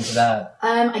dig into that.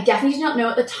 I definitely did not know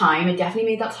at the time. I definitely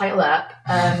made that title up.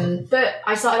 But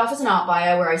I started off as an art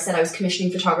buyer where I said I was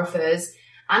commissioning photographers.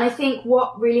 And I think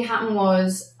what really happened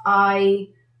was I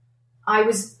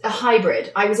was a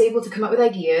hybrid. I was able to come up with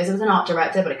ideas. I was an art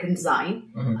director, but I couldn't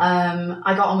design.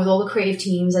 I got on with all the creative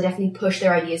teams. I definitely pushed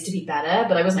their ideas to be better,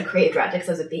 but I wasn't a creative director because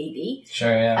I was a baby.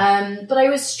 Sure, yeah. But I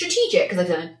was strategic because I'd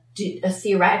done a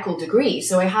theoretical degree.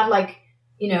 So I had I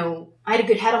had a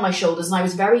good head on my shoulders, and I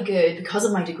was very good because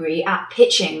of my degree at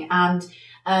pitching and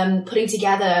putting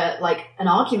together like an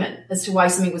argument as to why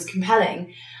something was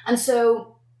compelling. And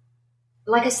so,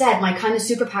 like I said, my kind of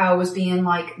superpower was being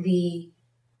like the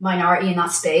minority in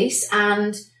that space.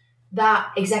 And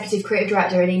that executive creative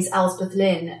director, her name's Elspeth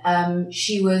Lynn,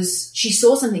 she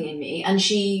saw something in me and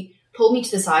she pulled me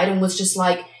to the side and was just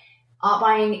like, art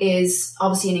buying is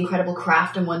obviously an incredible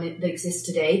craft and one that exists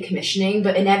today, commissioning,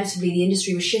 but inevitably the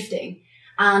industry was shifting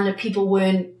and people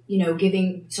weren't,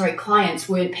 clients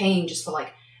weren't paying just for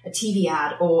like a TV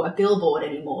ad or a billboard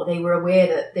anymore. They were aware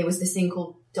that there was this thing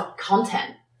called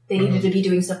content. They needed to be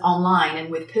doing stuff online and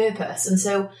with purpose. And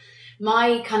so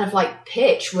my kind of like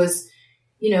pitch was,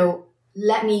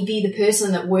 let me be the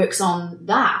person that works on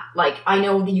that. Like, I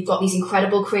know that you've got these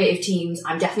incredible creative teams.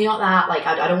 I'm definitely not that. Like,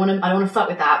 I don't want to fuck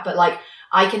with that, but like,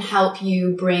 I can help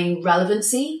you bring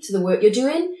relevancy to the work you're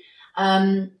doing.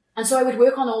 And so I would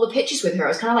work on all the pitches with her. I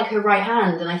was kind of like her right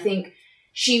hand. And I think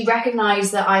she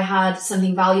recognized that I had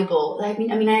something valuable. I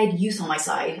mean, I had youth on my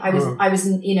side. I was,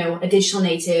 a digital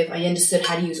native. I understood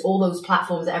how to use all those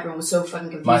platforms that everyone was so fucking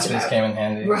confused about. MySpace came in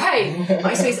handy. Right.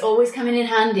 MySpace always coming in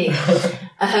handy.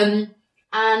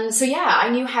 And so, yeah, I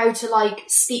knew how to like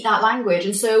speak that language.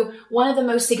 And so one of the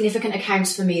most significant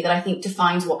accounts for me that I think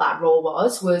defines what that role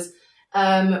was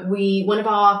one of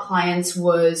our clients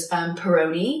was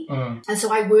Peroni. And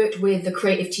so I worked with the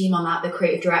creative team on that, the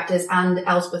creative directors and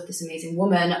Elspeth, this amazing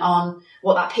woman, on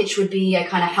what that pitch would be. I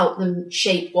kind of helped them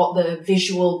shape what the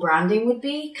visual branding would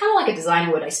be, kind of like a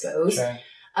designer would, I suppose. Sure.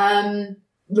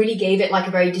 Really gave it like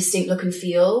a very distinct look and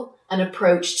feel, an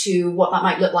approach to what that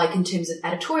might look like in terms of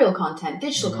editorial content,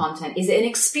 digital content. Is it an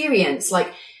experience?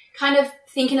 Like kind of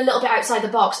thinking a little bit outside the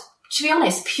box. To be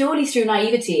honest, purely through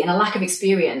naivety and a lack of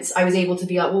experience, I was able to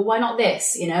be like, well, why not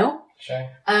this, Sure.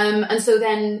 And so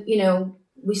then,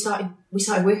 we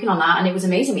started working on that and it was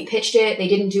amazing. We pitched it. They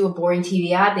didn't do a boring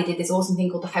TV ad. They did this awesome thing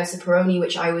called the House of Peroni,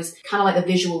 which I was kind of like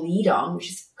the visual lead on, which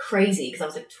is crazy because I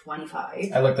was like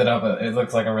 25. I looked it up. It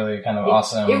looked like a really kind of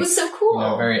awesome. It was so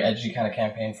cool. Very edgy kind of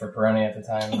campaign for Peroni at the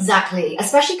time. Exactly.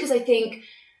 Especially because I think,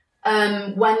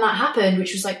 when that happened,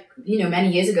 which was like,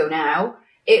 many years ago now,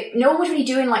 no one was really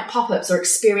doing like pop-ups or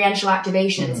experiential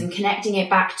activations and connecting it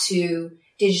back to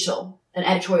digital and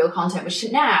editorial content,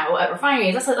 which now at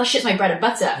Refineries, that shit's my bread and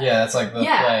butter. Yeah, that's like the play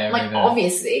every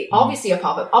day. Obviously a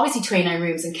pop-up, obviously 29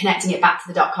 rooms and connecting it back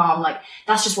to the .com, like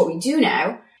that's just what we do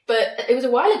now. But it was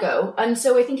a while ago, and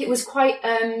so I think it was quite,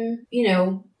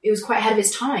 it was quite ahead of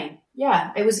its time.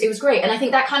 Yeah, it was great, and I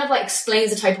think that kind of like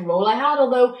explains the type of role I had.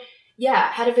 Although,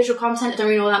 yeah, head of visual content, I don't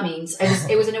really know what that means.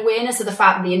 It was an awareness of the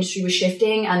fact that the industry was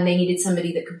shifting, and they needed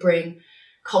somebody that could bring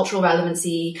cultural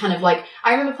relevancy, kind of like,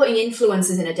 I remember putting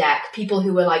influencers in a deck, people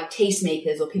who were like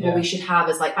tastemakers or people we should have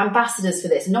as like ambassadors for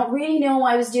this and not really know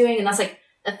what I was doing. And that's like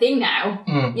a thing now,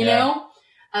 you know?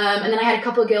 And then I had a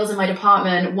couple of girls in my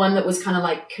department, one that was kind of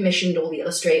like commissioned all the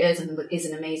illustrators and is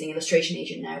an amazing illustration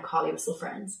agent now, Carly, we're still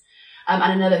friends. And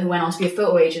another who went on to be a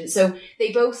photo agent. So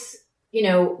they both, you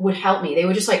know, would help me. They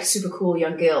were just like super cool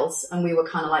young girls, and we were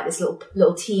kind of like this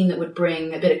little team that would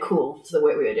bring a bit of cool to the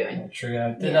work we were doing. Yeah, true.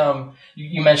 Yeah.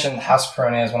 You mentioned House of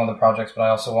Peroni as one of the projects, but I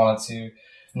also wanted to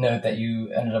note that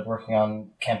you ended up working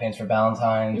on campaigns for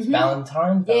Ballantine's.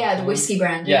 Ballantine's? Yeah, the whiskey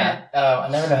brand. Yeah. I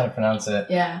never know how to pronounce it.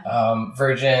 Yeah.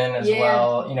 Virgin as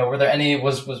well. You know, were there any?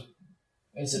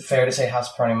 Is it fair to say House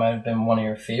of Peroni might have been one of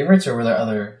your favorites, or were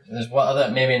there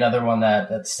maybe another one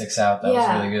that sticks out that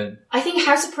was really good? I think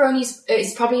House of Peroni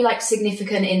is probably like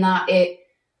significant in that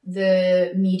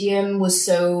the medium was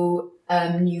so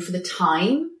new for the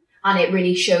time, and it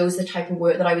really shows the type of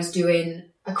work that I was doing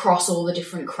across all the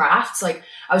different crafts. Like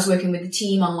I was working with the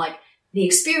team on like the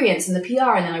experience and the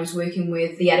PR, and then I was working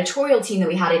with the editorial team that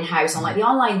we had in-house on like the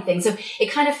online thing. So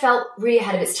it kind of felt really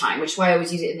ahead of its time, which is why I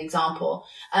always use it as an example.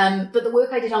 But the work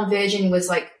I did on Virgin was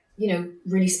like, you know,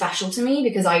 really special to me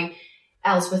because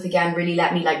Elspeth again really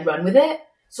let me like run with it.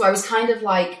 So I was kind of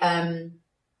like,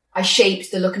 I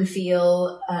shaped the look and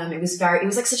feel. It was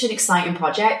like such an exciting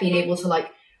project being able to like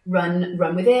run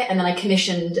with it. And then I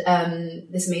commissioned,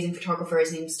 this amazing photographer.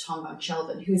 His name's Tom Van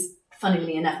Shelven, who's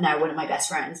funnily enough now one of my best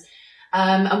friends.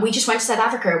 And we just went to South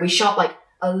Africa and we shot like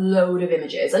a load of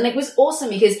images. And it was awesome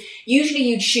because usually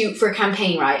you'd shoot for a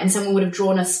campaign, right? And someone would have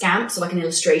drawn a scamp, so like an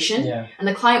illustration. Yeah. And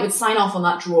the client would sign off on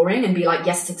that drawing and be like,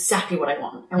 yes, it's exactly what I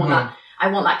want. I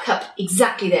want that cup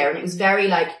exactly there. And it was very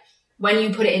like, when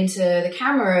you put it into the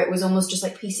camera, it was almost just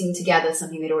like piecing together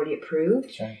something they'd already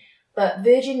approved. Sure. But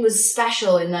Virgin was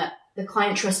special in that the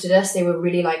client trusted us. They were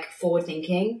really like forward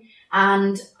thinking.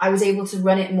 And I was able to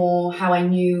run it more how I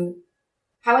knew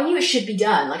it should be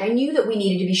done. Like I knew that we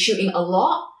needed to be shooting a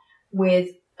lot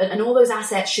and all those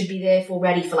assets should be therefore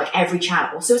ready for like every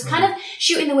channel. So it's kind of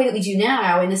shooting the way that we do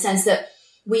now in the sense that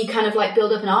we kind of like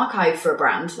build up an archive for a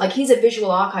brand. Like here's a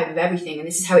visual archive of everything and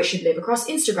this is how it should live across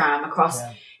Instagram,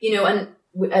 you know,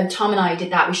 and Tom and I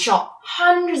did that. We shot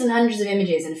hundreds and hundreds of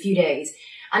images in a few days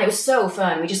and it was so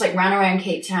fun. We just like ran around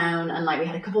Cape Town and like we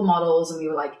had a couple models and we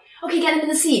were like, okay, get them in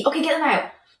the sea. Okay, get them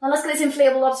out. Now let's get this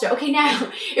inflatable lobster. Okay,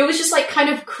 now it was just like kind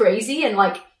of crazy and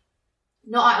like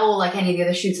not at all like any of the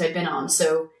other shoots I'd been on.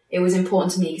 So it was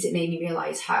important to me because it made me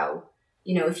realize how,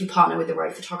 you know, if you partner with the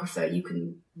right photographer, you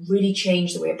can really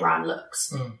change the way a brand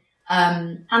looks.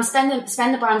 And spend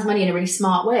the brand's money in a really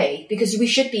smart way because we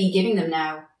should be giving them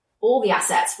now all the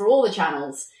assets for all the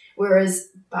channels. Whereas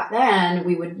back then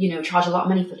we would, you know, charge a lot of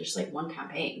money for just like one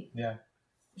campaign. Yeah.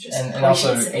 And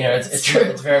also, you know,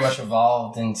 it's very much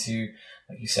evolved into,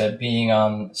 like you said, being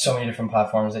on so many different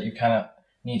platforms that you kind of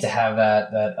need to have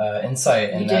that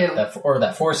insight and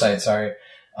that foresight,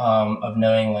 of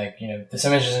knowing like, you know, this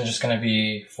image isn't just going to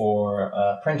be for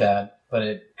a print ad, but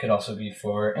it could also be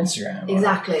for Instagram.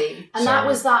 Exactly. And that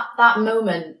was that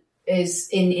moment is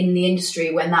in the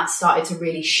industry when that started to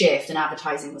really shift and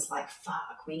advertising was like,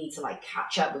 fuck, we need to like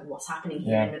catch up with what's happening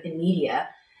here in media.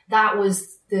 That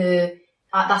was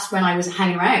that's when I was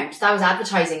hanging around. That was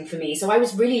advertising for me. So I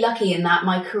was really lucky in that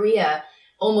my career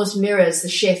almost mirrors the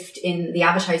shift in the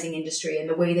advertising industry and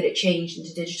the way that it changed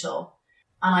into digital.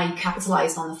 And I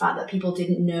capitalized on the fact that people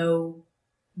didn't know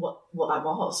what that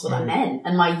was, what that meant.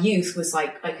 And my youth was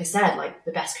like I said, like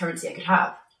the best currency I could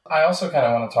have. I also kind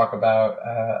of want to talk about,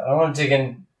 I don't want to dig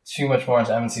in too much more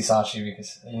into M&C Saatchi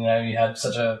because, you know, you had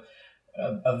such a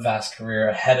vast career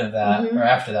ahead of that or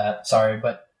after that. Sorry,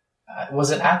 but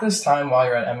was it at this time while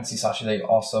you were at M&C Saatchi that you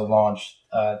also launched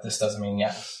This Doesn't Mean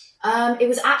Yes? It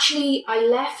was actually, I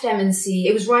left M&C,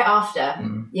 it was right after.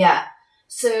 Yeah.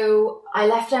 So I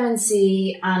left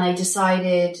M&C and I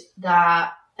decided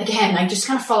that, again, I just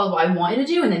kind of followed what I wanted to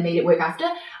do and then made it work after.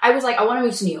 I was like, I want to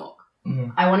move to New York.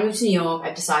 I want to move to New York.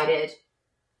 I've decided.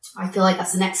 I feel like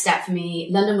that's the next step for me.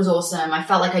 London was awesome. I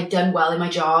felt like I'd done well in my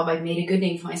job. I'd made a good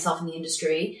name for myself in the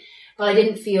industry, but I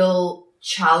didn't feel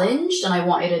challenged and I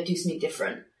wanted to do something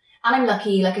different. And I'm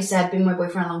lucky, like I said, been with my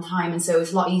boyfriend a long time. And so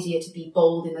it's a lot easier to be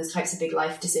bold in those types of big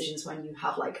life decisions when you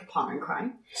have like a partner in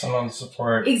crime. Someone to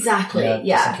support. Exactly. Yeah.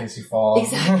 Just in case you fall.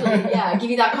 Exactly. Yeah. Give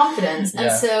you that confidence.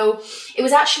 And so it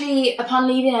was actually upon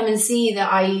leaving M&C that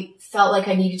I felt like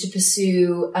I needed to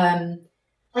pursue,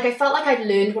 I felt like I'd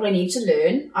learned what I needed to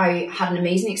learn. I had an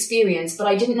amazing experience, but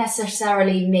I didn't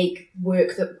necessarily make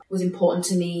work that was important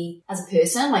to me as a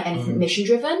person, like anything mission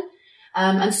driven.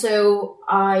 And so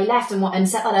I left and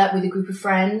set that up with a group of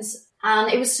friends.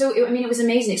 And it was it was an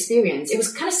amazing experience. It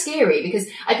was kind of scary because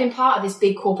I'd been part of this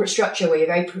big corporate structure where you're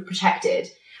very protected.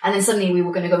 And then suddenly we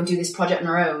were going to go and do this project on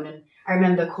our own. And I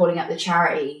remember calling up the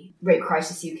charity, Rape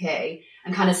Crisis UK,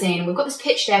 and kind of saying, we've got this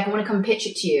pitch deck, I want to come pitch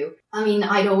it to you. I mean,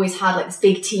 I'd always had like this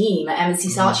big team at M&C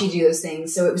Saatchi do those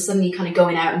things. So it was suddenly kind of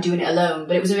going out and doing it alone.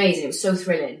 But it was amazing. It was so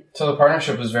thrilling. So the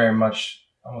partnership was very much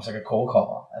almost like a cold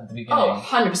call at the beginning. Oh,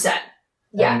 100%.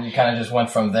 Yeah. And you kind of just went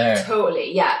from there.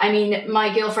 Totally, yeah. I mean,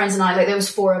 my girlfriends and I, like there was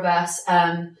 4 of us.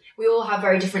 We all have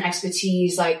very different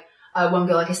expertise. Like one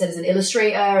girl, like I said, is an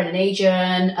illustrator and an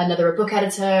agent. Another a book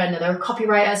editor. Another a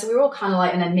copywriter. So we were all kind of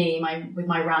like, and then me, with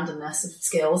my randomness of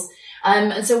skills.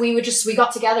 And so we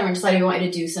got together and decided we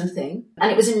wanted to do something.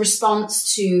 And it was in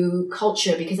response to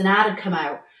culture because an ad had come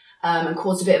out and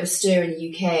caused a bit of a stir in the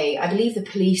UK. I believe the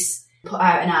police put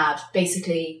out an ad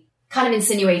basically kind of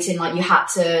insinuating like you had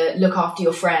to look after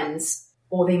your friends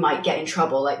or they might get in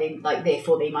trouble,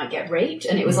 therefore they might get raped.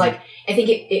 And it was like, I think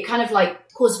it kind of like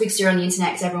caused a big stir on the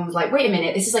internet because everyone was like, wait a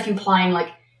minute, this is like implying like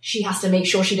she has to make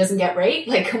sure she doesn't get raped.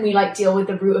 Like, can we like deal with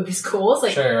the root of this cause?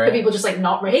 Like, sure, right. Can people just like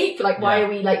not rape? Like, why are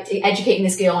we like educating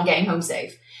this girl on getting home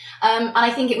safe? And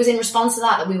I think it was in response to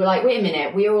that we were like, wait a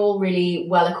minute, we're all really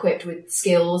well equipped with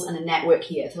skills and a network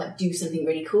here to like do something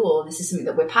really cool. This is something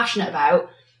that we're passionate about.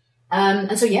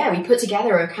 And so, yeah, we put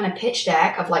together a kind of pitch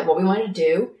deck of like what we wanted to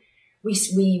do.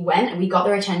 We went and we got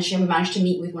their attention. We managed to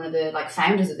meet with one of the like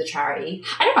founders of the charity.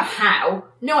 I don't know how,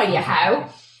 no idea how.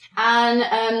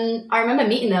 And, I remember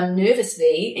meeting them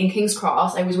nervously in King's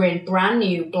Cross. I was wearing brand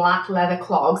new black leather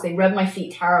clogs. They rubbed my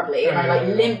feet terribly and I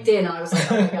like limped in and I was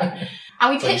like, oh my God.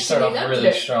 And we pitched so you start off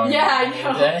really strong. Yeah,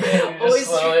 I know. You're always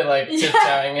slowly like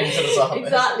tiptoeing into the office.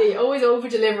 Exactly. Always over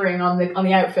delivering on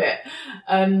the outfit.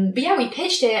 But yeah, we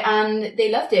pitched it and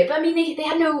they loved it. But I mean, they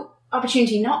had no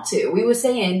opportunity not to. We were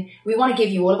saying, we want to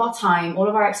give you all of our time, all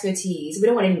of our expertise. We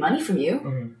don't want any money from you.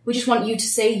 Mm-hmm. We just want you to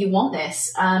say you want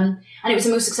this. And it was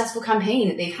the most successful campaign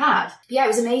that they've had. But yeah, it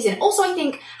was amazing. Also, I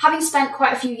think having spent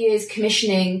quite a few years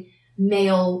commissioning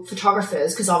male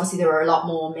photographers, because obviously there are a lot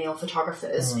more male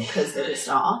photographers because they're the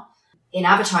star in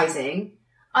advertising,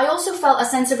 I also felt a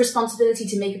sense of responsibility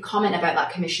to make a comment about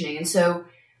that commissioning. And so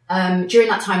during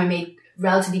that time I made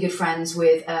relatively good friends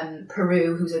with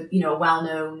Peru, who's a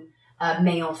well-known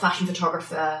male fashion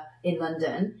photographer in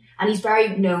London, and he's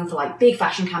very known for like big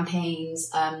fashion campaigns,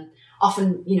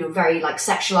 often very like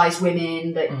sexualized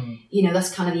women, but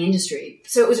that's kind of the industry.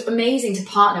 So it was amazing to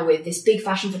partner with this big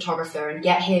fashion photographer and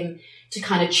get him to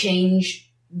kind of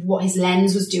change what his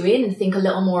lens was doing and think a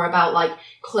little more about like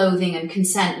clothing and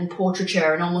consent and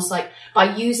portraiture, and almost like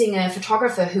by using a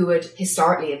photographer who had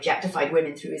historically objectified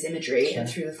women through his imagery and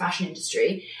through the fashion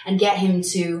industry, and get him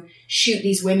to shoot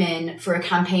these women for a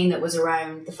campaign that was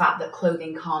around the fact that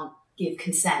clothing can't give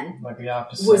consent, like the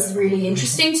opposite, was really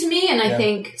interesting to me. And I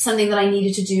think something that I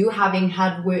needed to do, having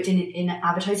had worked in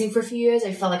advertising for a few years,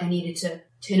 I felt like I needed to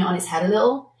turn it on its head a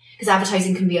little. Because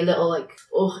advertising can be a little like,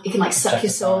 it can like suck your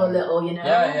soul a little,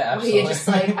 Yeah, absolutely. You're just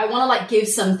like, I want to like give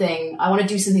something, I want to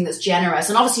do something that's generous.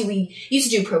 And obviously we used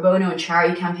to do pro bono and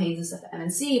charity campaigns and stuff at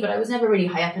M&C, but I was never really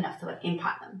high up enough to like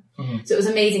impact them. Mm-hmm. So it was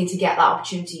amazing to get that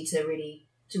opportunity to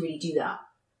really do that.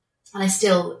 And I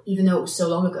still, even though it was so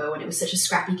long ago and it was such a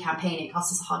scrappy campaign, it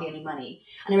cost us hardly any money.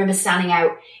 And I remember standing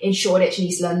out in Shoreditch in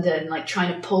East London, like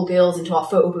trying to pull girls into our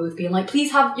photo booth, being like,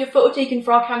 please have your photo taken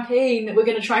for our campaign that we're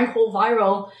going to try and call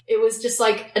viral. It was just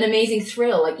like an amazing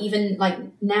thrill. Like even like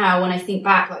now when I think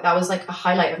back, like that was like a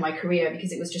highlight of my career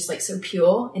because it was just like so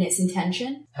pure in its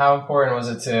intention. How important was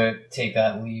it to take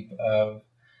that leap of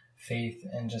faith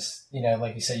and just,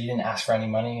 like you said, you didn't ask for any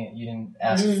money. You didn't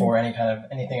ask for any kind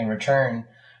of anything in return,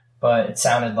 but it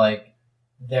sounded like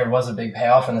there was a big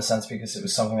payoff in the sense because it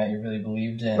was something that you really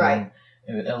believed in. Right.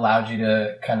 And it allowed you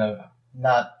to kind of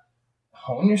not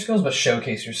hone your skills, but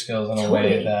showcase your skills in a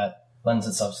way that lends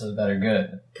itself to the better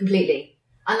good. Completely.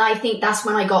 And I think that's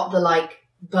when I got the like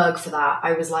bug for that.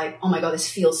 I was like, oh my God, this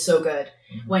feels so good.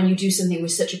 Mm-hmm. When you do something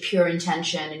with such a pure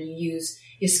intention and you use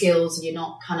your skills and you're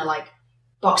not kind of like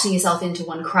boxing yourself into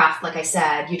one craft. Like I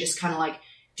said, you're just kind of like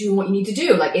doing what you need to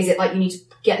do. Like, is it like you need to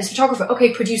get this photographer?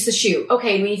 Okay, produce the shoot.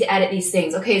 Okay, we need to edit these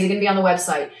things. Okay, is it going to be on the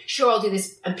website? Sure, I'll do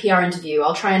a PR interview.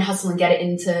 I'll try and hustle and get it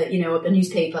into, the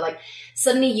newspaper. Like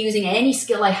suddenly using any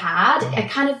skill I had, like I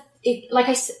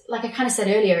kind of said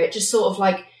earlier, it just sort of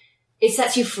like, it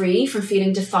sets you free from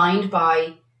feeling defined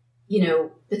by,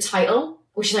 the title,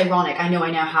 which is ironic. I know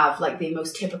I now have like the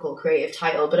most typical creative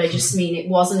title, but I just mean it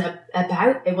wasn't about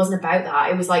that.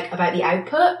 It was like about the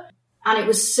output. And it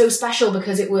was so special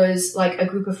because it was like a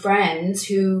group of friends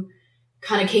who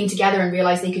kind of came together and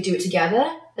realized they could do it together.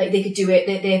 Like they could do it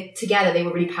they're together. They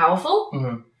were really powerful.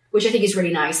 Mm-hmm. which I think is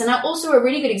really nice. And also a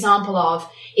really good example of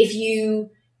if you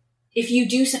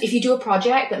do a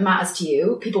project that matters to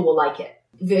you, people will like it.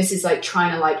 Versus like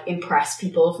trying to like impress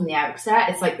people from the outset.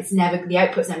 It's like the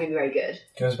output's never gonna be very good.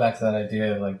 It goes back to that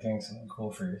idea of like doing something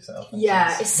cool for yourself.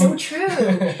 Yeah, it's so true.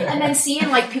 And then seeing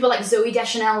like people like Zooey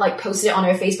Deschanel like posted it on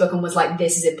her Facebook and was like,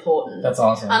 "This is important." That's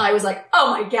awesome. And I was like,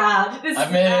 "Oh my god,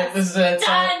 I've made it. This is it.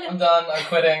 Done. I'm done. I'm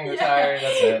quitting. Retired.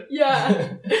 That's it."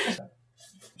 Yeah.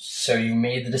 So you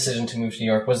made the decision to move to New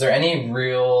York. Was there any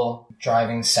real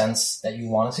driving sense that you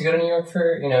wanted to go to New York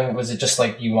for? You know, was it just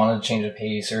like you wanted to change the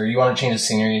pace, or you wanted to change the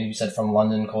scenery? You said from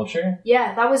London culture.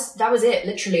 Yeah, that was it.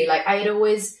 Literally, like I had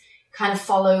always kind of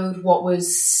followed what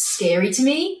was scary to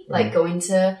me, like going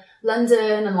to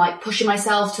London and like pushing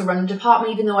myself to run a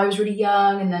department, even though I was really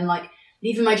young, and then like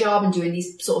leaving my job and doing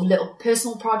these sort of little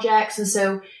personal projects. And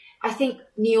so I think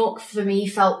New York for me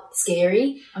felt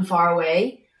scary and far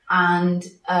away and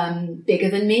bigger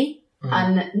than me.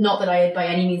 And not that I had by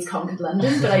any means conquered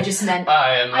London, but I just meant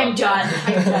I'm done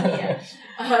here.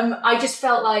 I just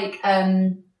felt like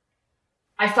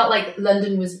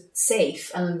London was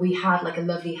safe, and we had like a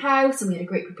lovely house, and we had a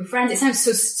great group of friends. It sounds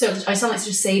so I sound like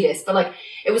such a sadist, but like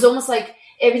it was almost like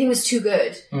everything was too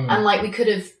good, and like we could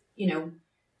have, you know,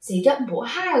 saved up and bought a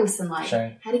house and like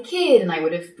had a kid, and I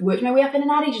would have worked my way up in an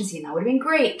ad agency, and that would have been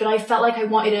great. But I felt like I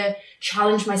wanted to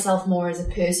challenge myself more as a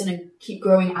person and keep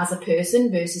growing as a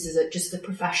person versus as just a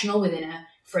professional within a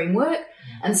framework.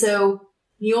 And so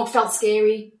New York felt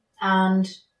scary and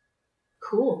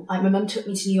cool. Like my mum took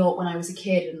me to New York when I was a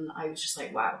kid, and I was just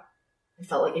like, wow. I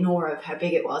felt like in awe of how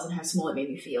big it was and how small it made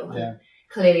me feel. And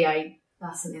clearly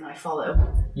that's something that I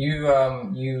follow.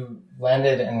 You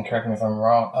landed, and correct me if I'm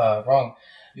wrong,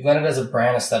 you landed as a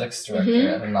brand aesthetics director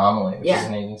at Anomaly, which is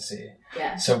an agency.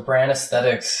 Yeah. So brand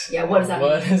aesthetics. Yeah, what does that mean?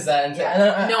 What does that entail?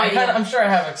 Yeah, no idea. I'm sure I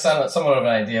have somewhat of an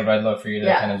idea, but I'd love for you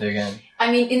to kind of dig in.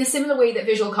 I mean, in a similar way that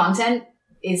visual content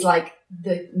is like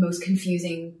the most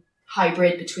confusing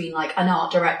hybrid between like an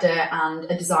art director and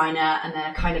a designer and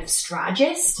then a kind of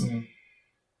strategist.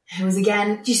 It was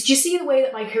again, just see the way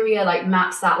that my career like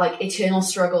maps that like eternal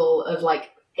struggle of like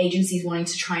agencies wanting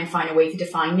to try and find a way to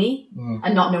define me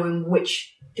and not knowing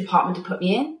which department to put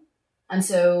me in. And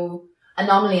so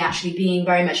Anomaly actually being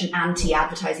very much an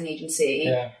anti-advertising agency.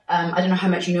 I don't know how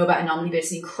much you know about Anomaly, but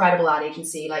it's an incredible ad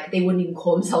agency. Like they wouldn't even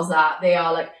call themselves that. They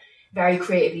are like very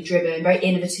creatively driven, very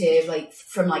innovative, like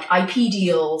from like IP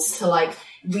deals to like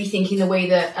rethinking the way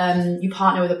that you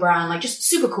partner with a brand, like just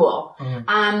super cool.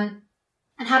 And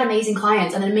had amazing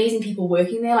clients and amazing people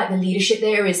working there. Like the leadership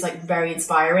there is like very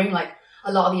inspiring. Like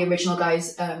a lot of the original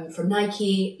guys from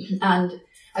Nike and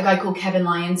a guy called Kevin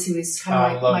Lyons, who is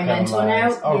kind of like my Kevin mentor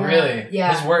Lyons. now. Oh, really?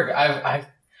 Yeah. His work, I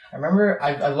remember,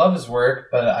 I love his work,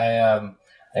 but I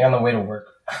think on the way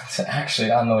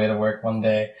to work one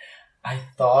day, I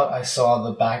thought I saw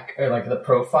the back, or like the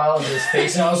profile of his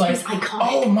face, and I was like,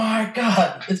 oh my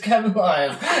god, it's Kevin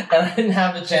Lyons. And I didn't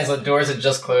have the chance, the doors had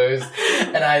just closed,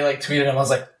 and I like tweeted him, I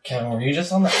was like, Kevin, were you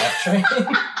just on the F train?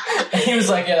 And he was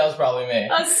like, yeah, that was probably me.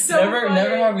 That's so funny.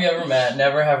 Never have we ever met,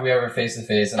 never have we ever face to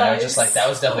face, and I was just like, that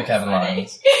was definitely Kevin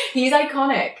Lyons. He's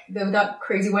iconic, with that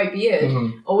crazy white beard,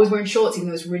 always wearing shorts even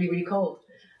though it's really, really cold.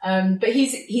 But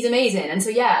he's amazing, and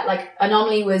so yeah, like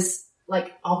Anomaly was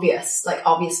like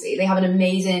obviously they have an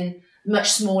amazing,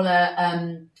 much smaller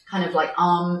kind of like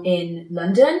arm in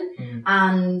London,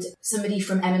 and somebody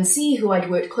from M&C who I'd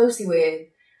worked closely with,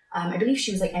 I believe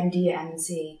she was like MD at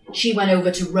M&C, she went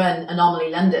over to run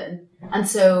Anomaly London. And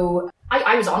so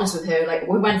I was honest with her, like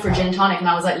we went for a gin and tonic and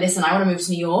I was like, listen, I want to move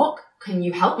to New York, can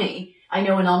you help me? I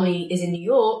know Anomaly is in New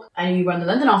York, I know you run the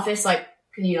London office, like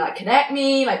can you like connect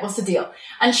me? Like what's the deal?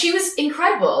 And she was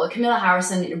incredible. Camilla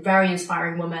Harrison, a very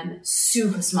inspiring woman,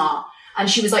 super smart. And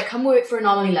she was like, come work for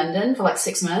Anomaly London for like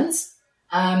 6 months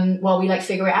while we like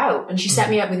figure it out. And she set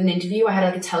me up with an interview. I had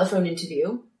like a telephone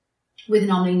interview with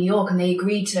Anomaly New York, and they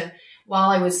agreed to, while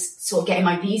I was sort of getting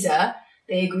my visa,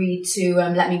 they agreed to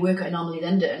let me work at Anomaly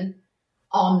London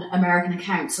on American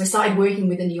accounts. So I started working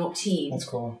with the New York team. That's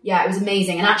cool. Yeah, it was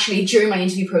amazing. And actually during my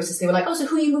interview process, they were like, oh, so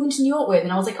who are you moving to New York with?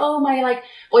 And I was like, oh, my like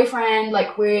boyfriend,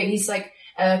 like he's like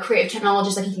a creative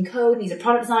technologist, like he can code, and he's a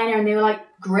product designer. And they were like,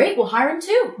 great, we'll hire him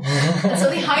too. And so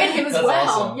they hired him as well.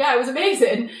 Awesome. Yeah, it was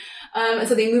amazing. And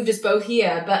so they moved us both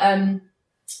here. But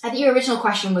I think your original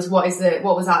question was, what was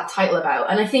that title about?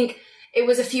 And I think it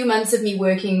was a few months of me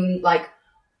working like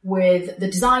with the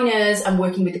designers and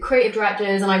working with the creative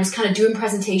directors, and I was kind of doing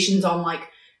presentations on like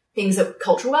things that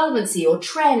cultural relevancy or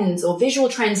trends or visual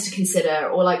trends to consider,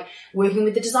 or like working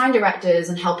with the design directors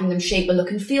and helping them shape a look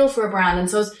and feel for a brand. And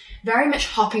so I was very much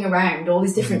hopping around all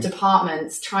these different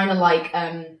departments, trying to like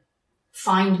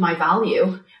find my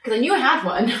value, because I knew I had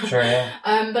one. Sure, yeah.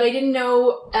 But I didn't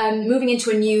know, moving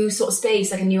into a new sort of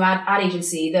space, like a new ad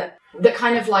agency that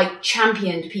kind of like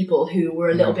championed people who were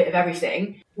a little bit of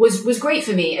everything was great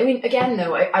for me. I mean, again,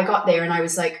 though, I got there and I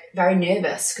was like very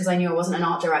nervous because I knew I wasn't an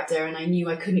art director and I knew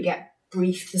I couldn't get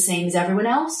briefed the same as everyone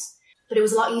else. But it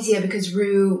was a lot easier because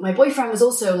Rue, my boyfriend, was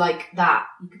also like that.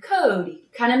 You could code, you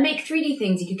could kind of make 3D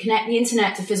things, you could connect the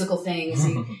internet to physical things.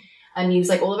 And he was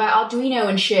like all about Arduino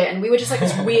and shit. And we were just like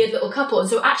this weird little couple. And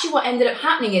so actually what ended up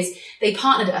happening is they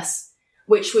partnered us,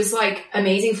 which was like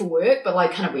amazing for work, but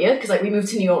like kind of weird because like we moved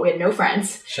to New York, we had no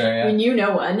friends. Sure, yeah. We knew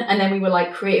no one. And then we were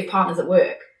like creative partners at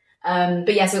work.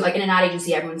 But yeah, so like in an ad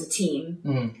agency, everyone's a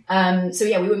team. So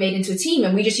yeah, we were made into a team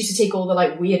and we just used to take all the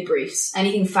like weird briefs,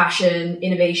 anything fashion,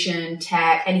 innovation,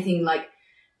 tech, anything like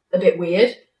a bit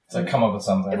weird. So come up with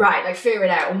something. Right, like figure it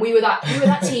out. And we were that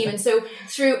team. And so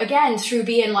through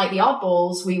being like the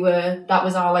oddballs, that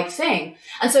was our like thing.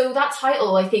 And so that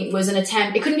title, I think, was an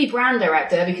attempt. It couldn't be brand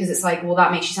director because it's like, well,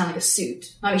 that makes you sound like a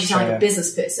suit. That makes you sound like a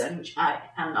business person, which I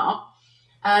am not.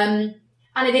 And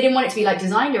they didn't want it to be like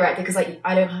design director because like,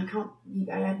 I don't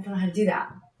know how to do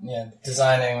that. Yeah,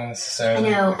 designing necessarily.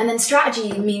 I know. And then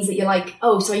strategy means that you're like,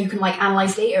 oh, so you can like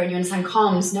analyze data and you understand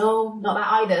comms. No, not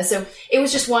that either. So it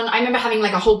was just one. I remember having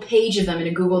like a whole page of them in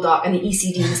a Google Doc and the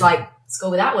ECD was like, let's go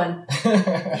with that one.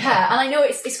 Yeah. And I know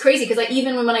it's crazy because like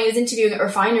even when I was interviewing at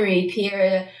Refinery,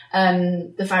 Pierre,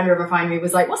 the founder of Refinery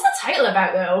was like, what's that title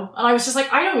about though? And I was just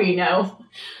like, I don't really know.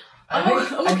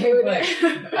 I'm okay with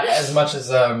it. As much as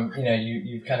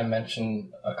you kind of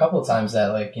mentioned a couple of times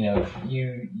that like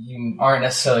you aren't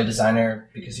necessarily a designer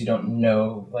because you don't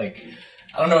know, like,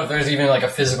 I don't know if there's even like a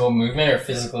physical movement or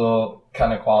physical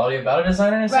kind of quality about a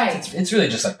designer in a sense. It's really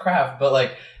just like craft. But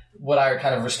like what I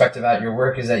kind of respect about your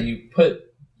work is that you put,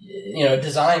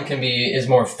 design is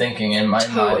more of thinking in my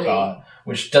thought,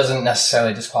 which doesn't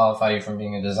necessarily disqualify you from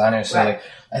being a designer. So like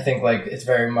I think like it's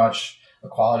very much a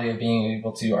quality of being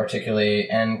able to articulate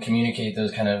and communicate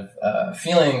those kind of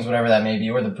feelings, whatever that may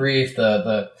be, or the brief,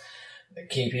 the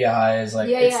KPIs, like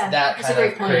that kind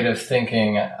of creative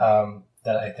thinking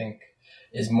that I think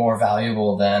is more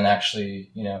valuable than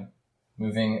actually,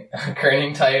 moving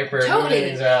craning type or moving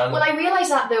things around. Well, I realized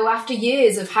that though after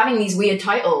years of having these weird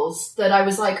titles that I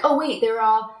was like, oh wait, there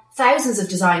are thousands of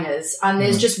designers and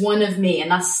there's just one of me,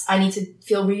 and I need to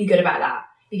feel really good about that.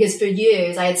 Because for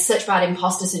years, I had such bad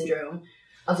imposter syndrome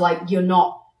of like, you're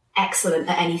not excellent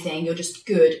at anything. You're just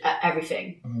good at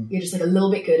everything. You're just like a little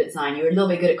bit good at design. You're a little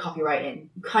bit good at copywriting.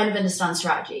 You kind of understand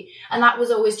strategy. And that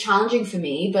was always challenging for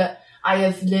me, but I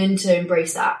have learned to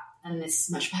embrace that. And it's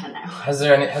much better now. Has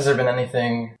there been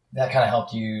anything that kind of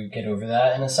helped you get over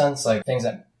that in a sense? Like things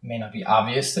that may not be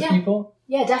obvious to people?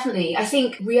 Yeah, definitely. I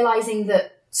think realizing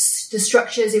that the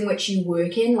structures in which you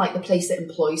work in, like the place that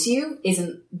employs you,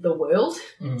 isn't the world.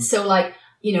 So like,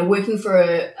 working for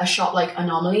a shop like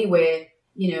Anomaly where,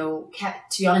 to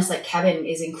be honest, like Kevin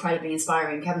is incredibly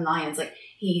inspiring. Kevin Lyons, like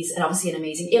he's obviously an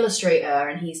amazing illustrator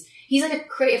and he's like a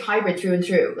creative hybrid through and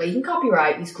through. Like he can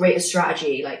copyright, he's great at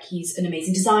strategy, like he's an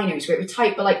amazing designer, he's great with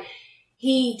type, but like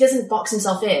he doesn't box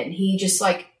himself in. He just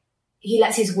like, he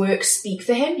lets his work speak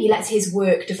for him. He lets his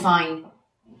work define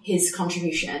his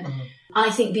contribution. And I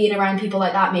think being around people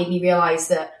like that made me realize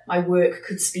that my work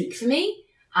could speak for me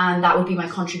and that would be my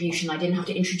contribution. I didn't have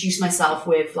to introduce myself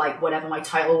with like whatever my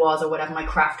title was or whatever my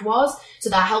craft was. So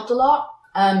that helped a lot.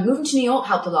 Moving to New York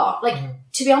helped a lot. Like,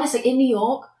 to be honest, like in New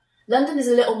York, London is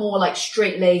a little more like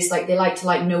straight-laced. Like they like to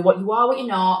like know what you are, what you're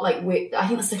not. Like I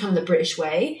think that's the kind of the British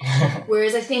way.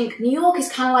 Whereas I think New York is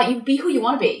kind of like you be who you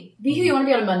want to be. Be who you want to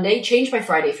be on a Monday, change by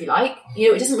Friday if you like.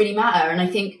 It doesn't really matter. And I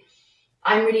think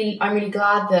I'm really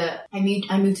glad that I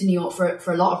moved to New York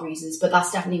for a lot of reasons, but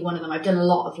that's definitely one of them. I've done a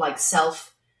lot of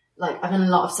I've done a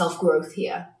lot of self-growth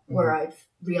here where I've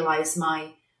realized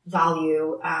my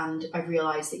value and I've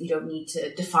realized that you don't need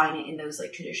to define it in those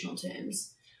like traditional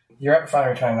terms. You're at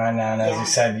Refinery 29 now, and as you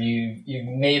said, you've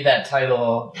made that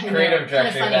title creative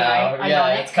director funny, now. right?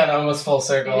 Yeah, it's kind of almost full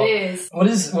circle. It is. What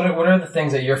are the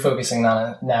things that you're focusing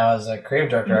on now as a creative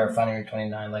director at Refinery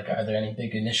 29? Like, are there any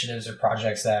big initiatives or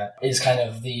projects that is kind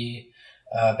of the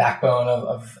backbone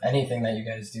of anything that you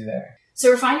guys do there? So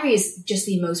Refinery is just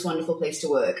the most wonderful place to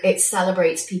work. It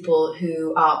celebrates people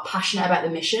who are passionate about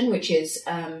the mission, which is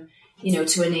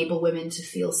to enable women to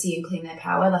feel, see, and claim their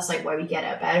power. That's like why we get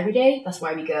out of bed every day. That's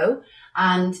why we go.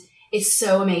 And it's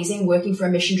so amazing working for a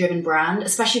mission-driven brand,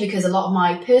 especially because a lot of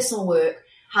my personal work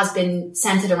has been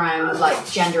centered around like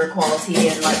gender equality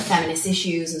and like feminist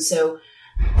issues. And so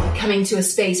coming to a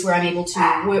space where I'm able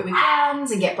to work with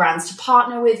brands and get brands to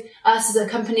partner with us as a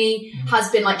company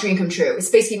has been like dream come true. It's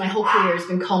basically my whole career has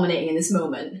been culminating in this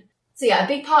moment. So yeah, a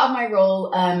big part of my role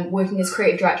working as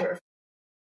creative director of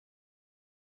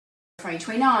Refinery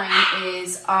 29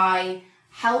 is I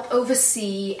help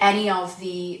oversee any of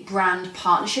the brand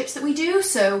partnerships that we do.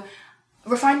 So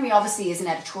Refinery obviously is an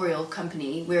editorial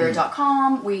company. We're a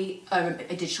 .com, we are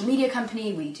a digital media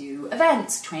company, we do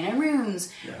events, 29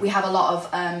 rooms, we have a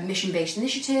lot of mission-based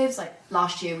initiatives. Like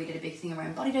last year we did a big thing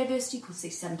around body diversity called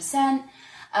 67%.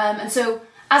 And so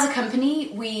as a company,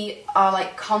 we are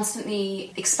like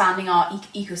constantly expanding our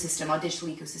ecosystem, our digital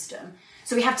ecosystem.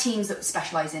 So we have teams that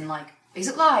specialize in like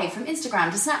Facebook Live, from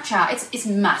Instagram to Snapchat. It's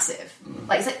massive.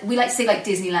 We like to say like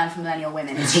Disneyland for millennial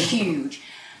women. It's huge.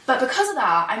 But because of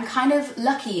that, I'm kind of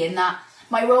lucky in that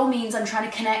my role means I'm trying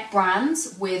to connect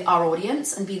brands with our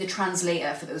audience and be the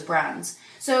translator for those brands.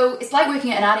 So it's like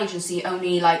working at an ad agency,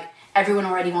 only like everyone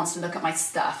already wants to look at my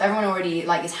stuff. Everyone already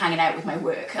like is hanging out with my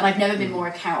work. And I've never been more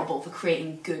accountable for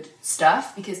creating good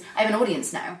stuff because I have an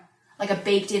audience now, like a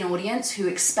baked in audience who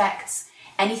expects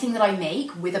anything that I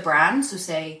make with a brand. So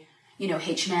say, you know,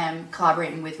 H&M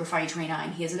collaborating with Refinery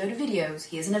 29. Here's a load of videos.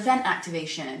 Here's an event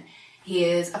activation.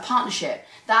 Here's a partnership.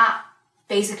 That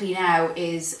basically now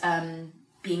is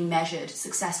being measured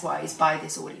success-wise by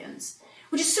this audience,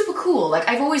 which is super cool. Like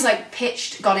I've always like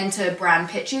gone into brand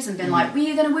pitches and been like,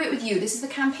 we're going to work with you. This is the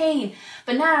campaign.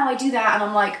 But now I do that and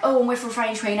I'm like, oh, and we're from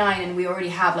Refinery 29 and we already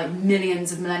have like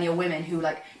millions of millennial women who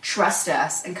like trust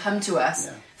us and come to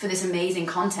us for this amazing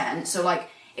content. So like,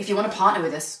 if you want to partner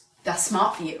with us, that's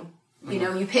smart for you. You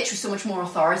know, you pitch with so much more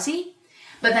authority,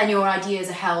 but then your ideas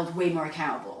are held way more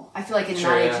accountable. I feel like in an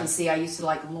ad agency, I used to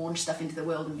like launch stuff into the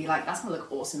world and be like, that's going to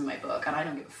look awesome in my book. And I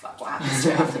don't give a fuck what happens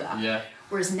to it after that.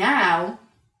 Whereas now,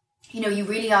 you know, you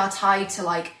really are tied to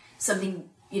like something,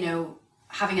 you know,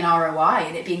 having an ROI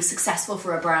and it being successful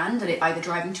for a brand and it either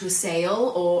driving to a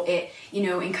sale or it, you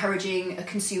know, encouraging a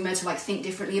consumer to like think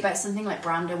differently about something like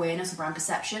brand awareness or brand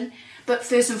perception. But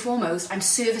first and foremost, I'm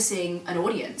servicing an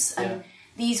audience and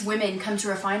these women come to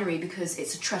Refinery because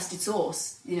it's a trusted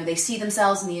source. You know, they see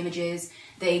themselves in the images.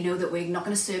 They know that we're not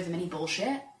going to serve them any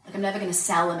bullshit. Like, I'm never going to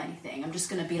sell them anything. I'm just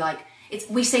going to be like,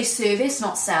 we say service,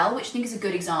 not sell, which I think is a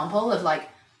good example of like,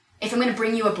 if I'm going to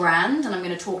bring you a brand and I'm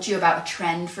going to talk to you about a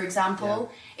trend, for example,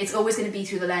 it's always going to be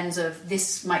through the lens of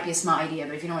this might be a smart idea,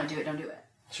 but if you don't want to do it, don't do it.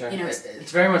 Sure. You know,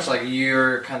 it's very much like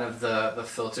you're kind of the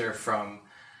filter from,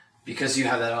 because you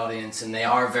have that audience and they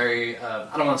are very,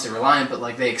 I don't want to say reliant, but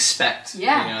like they expect, you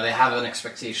know, they have an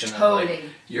expectation of like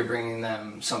you're bringing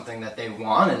them something that they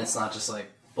want and it's not just like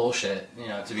bullshit, you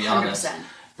know, to be 100%. Honest.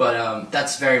 But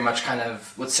that's very much kind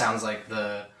of what sounds like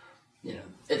the, you know,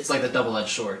 it's like the double-edged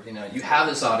sword, you know, you have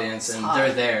this audience and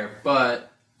they're there,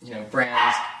 but, you know,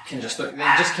 brands they just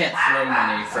can't throw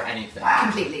money for anything.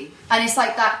 Completely. And it's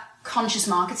like that conscious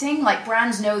marketing, like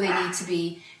brands know they need to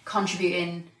be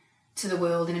contributing to the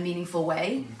world in a meaningful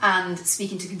way and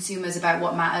speaking to consumers about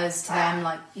what matters to them,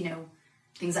 like, you know,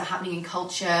 things that are happening in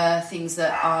culture, things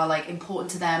that are like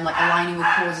important to them, like aligning with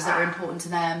causes that are important to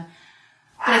them.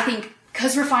 But I think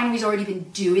because Refinery's already been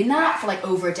doing that for like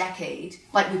over a decade,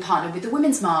 like we partnered with the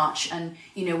Women's March and,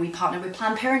 you know, we partnered with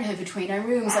Planned Parenthood for 29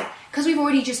 rooms, like because we've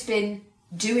already just been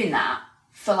doing that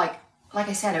for like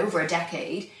I said, over a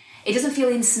decade, it doesn't feel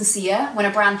insincere when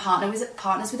a brand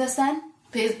partners with us then.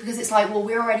 Because it's like, well,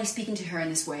 we're already speaking to her in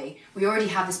this way. We already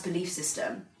have this belief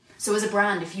system. So as a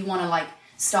brand, if you want to like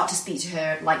start to speak to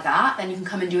her like that, then you can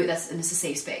come and do it and it's a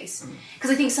safe space.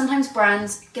 Because I think sometimes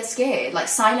brands get scared. Like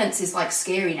silence is like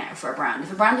scary now for a brand.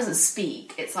 If a brand doesn't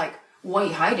speak, it's like, what are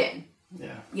you hiding?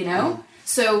 Yeah. You know?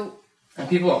 So... And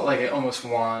people like almost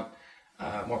want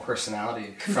more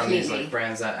personality from these like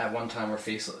brands that at one time were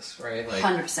faceless, right? Like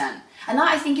 100%. And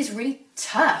that I think is really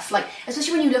tough. Like,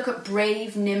 especially when you look at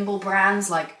brave, nimble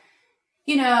brands, like,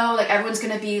 you know, like everyone's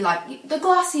going to be like the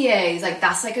Glossiers, like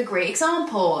that's like a great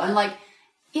example. And like,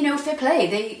 you know, fair play.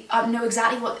 They know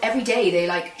exactly what every day they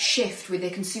like shift with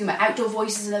their consumer. Outdoor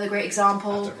Voice is another great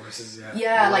example. Outdoor Voices,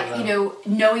 yeah, like, you know,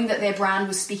 knowing that their brand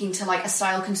was speaking to like a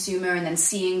style consumer and then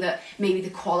seeing that maybe the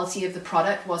quality of the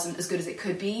product wasn't as good as it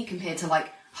could be compared to like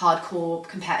hardcore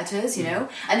competitors, you know,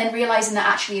 and then realizing that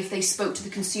actually if they spoke to the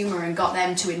consumer and got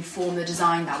them to inform the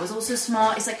design, that was also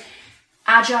smart. It's like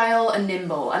agile and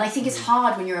nimble. And I think it's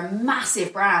hard when you're a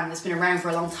massive brand that's been around for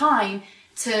a long time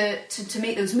to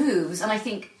make those moves. And I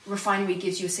think Refinery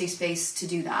gives you a safe space to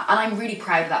do that. And I'm really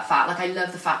proud of that fact. Like I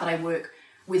love the fact that I work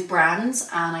with brands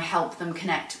and I help them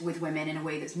connect with women in a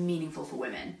way that's meaningful for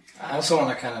women. I also want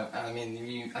to kind of, I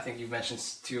mean, I think you've mentioned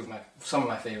some of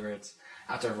my favorites,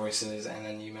 Outdoor Voices, and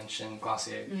then you mentioned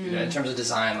Glossier. You know, in terms of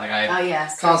design, like I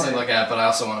constantly look at, but I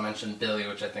also want to mention Billy,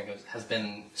 which I think has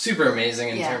been super amazing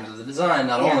in terms of the design,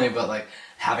 not only, but like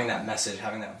having that message,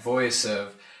 having that voice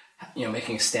of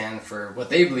making a stand for what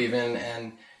they believe in,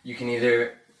 and you can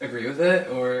either agree with it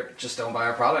or just don't buy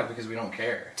our product because we don't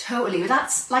care. Totally. But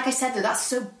that's, like I said, though, that's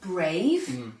so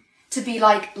brave to be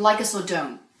like us or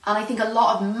don't. And I think a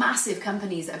lot of massive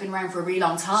companies that have been around for a really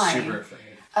long time Super afraid.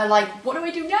 are like, what do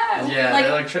I do now? Yeah, like,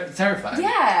 they're like terrified.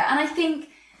 Yeah, and I think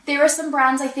there are some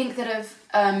brands I think that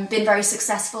have been very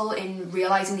successful in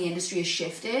realizing the industry has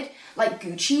shifted. Like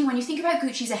Gucci, when you think about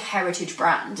Gucci as a heritage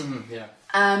brand,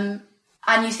 and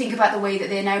you think about the way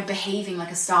that they're now behaving like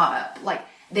a startup, like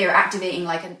they're activating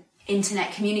like an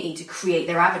internet community to create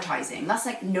their advertising. That's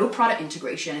like no product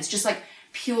integration. It's just like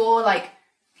pure like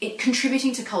it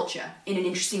contributing to culture in an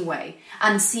interesting way,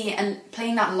 and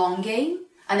playing that long game,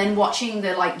 and then watching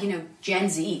the Gen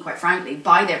Z, quite frankly,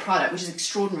 buy their product, which is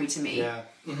extraordinary to me. Yeah.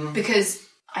 Because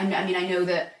I know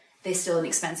that they're still an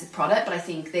expensive product, but I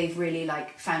think they've really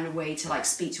like found a way to like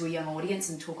speak to a young audience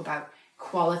and talk about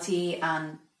quality,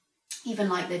 and even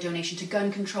like their donation to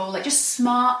gun control, like just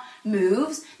smart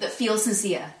moves that feel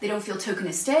sincere. They don't feel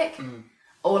tokenistic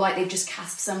or like they've just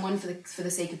cast someone for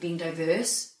the sake of being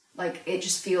diverse. Like it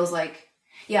just feels like,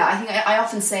 I think I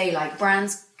often say like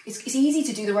brands, it's easy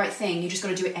to do the right thing. You just got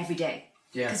to do it every day.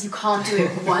 Yeah. Because you can't do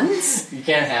it once. You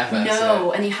can't have that.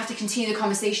 No, and you have to continue the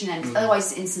conversation then, because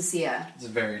otherwise it's insincere. It's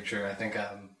very true. I think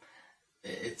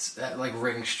it's that like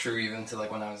rings true even to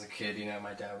like when I was a kid.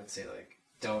 My dad would say like,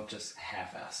 don't just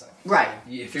half-ass things. Right.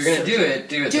 If you're gonna do it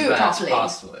the best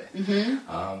possibly.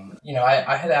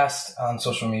 I had asked on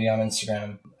social media on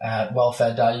Instagram at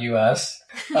wellfed.us,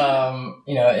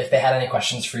 if they had any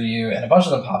questions for you, and a bunch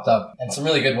of them popped up, and some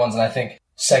really good ones, and I think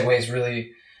segues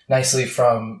really nicely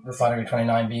from Refinery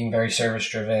 29 being very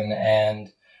service-driven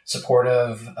and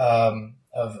supportive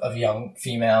of young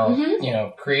female,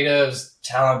 creatives,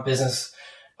 talent, business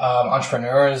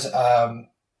entrepreneurs. One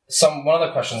of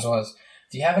the questions was,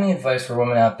 do you have any advice for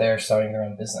women out there starting their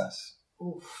own business?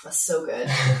 Oof, that's so good.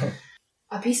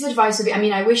 A piece of advice would be,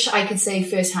 I wish I could say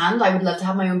firsthand, I would love to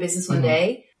have my own business one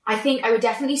day. I think I would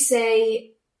definitely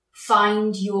say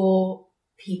find your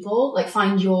people, like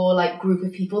find your like group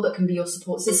of people that can be your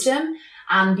support system,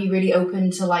 and be really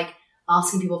open to like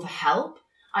asking people for help.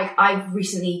 I've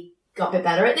recently got a bit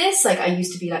better at this. Like I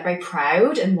used to be like very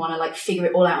proud and want to like figure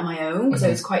it all out on my own, because I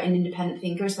was quite an independent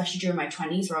thinker, especially during my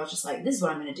 20s, where I was just like, this is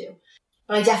what I'm going to do.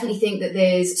 But I definitely think that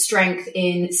there's strength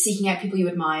in seeking out people you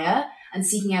admire and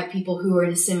seeking out people who are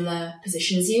in a similar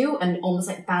position as you, and almost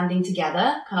like banding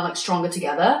together, kind of like stronger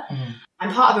together.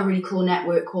 I'm part of a really cool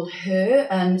network called Her,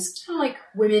 and it's kind of like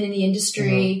women in the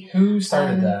industry. Who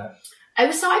started that? It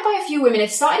was started by a few women.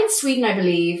 It started in Sweden, I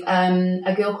believe.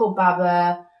 A girl called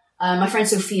Baba. My friend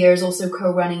Sophia is also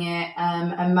co-running it.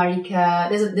 And Marika.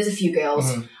 There's a few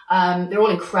girls. They're all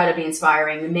incredibly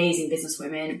inspiring, amazing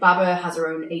businesswomen. Baba has her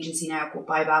own agency now called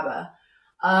By Baba.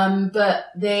 But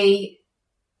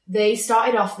they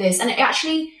started off this, and it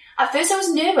actually, at first I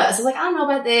was nervous. I was like, I don't know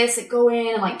about this, like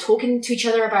going and like talking to each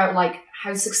other about like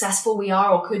how successful we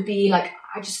are or could be. Like,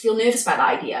 I just feel nervous about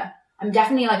that idea. I'm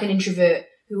definitely like an introvert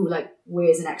who like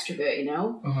wears an extrovert,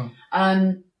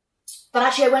 But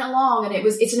actually I went along, and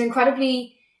it's an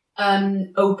incredibly,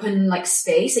 open like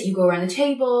space that you go around the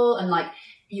table and like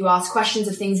you ask questions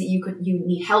of things that you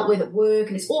need help with at work,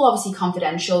 and it's all obviously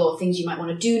confidential, or things you might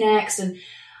want to do next. And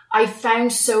I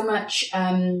found so much,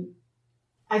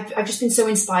 I've just been so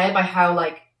inspired by how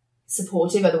like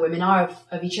supportive other women are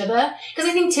of each other. Because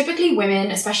I think typically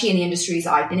women, especially in the industries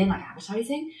that I've been in, like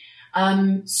advertising,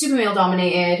 super male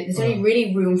dominated. There's only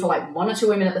really room for like one or two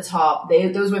women at the top.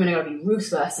 Those women are going to be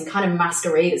ruthless and kind of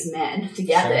masquerade as men to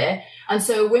get there. And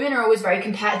so women are always very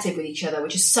competitive with each other,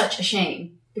 which is such a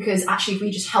shame. Because actually, if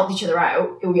we just helped each other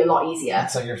out, it would be a lot easier.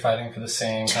 It's like you're fighting for the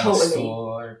same kind of stool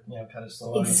or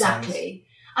pedestal. Exactly.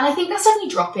 And I think that's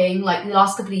definitely dropping. Like the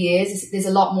last couple of years, there's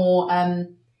a lot more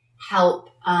help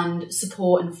and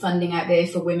support and funding out there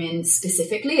for women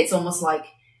specifically. It's almost like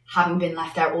having been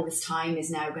left out all this time is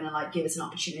now going to like give us an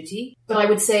opportunity. But I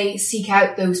would say seek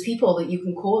out those people that you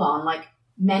can call on. Like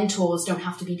mentors don't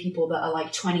have to be people that are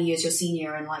like 20 years your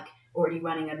senior and like already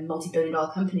running a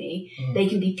multi-billion-dollar company. They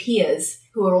can be peers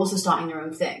who are also starting their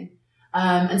own thing.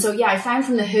 And so, I found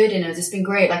from the Her dinners, it's been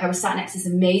great. Like I was sat next to this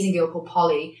amazing girl called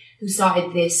Polly, who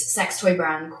started this sex toy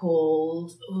brand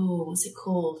called, what's it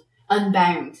called?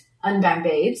 Unbound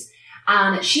Babes.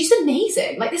 And she's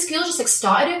amazing. Like this girl just like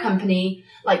started her company,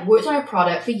 like worked on her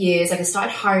product for years. Like I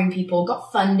started hiring people,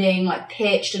 got funding, like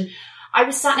pitched, and I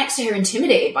was sat next to her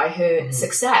intimidated by her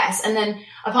success. And then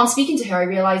upon speaking to her, I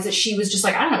realized that she was just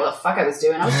like, I don't know what the fuck I was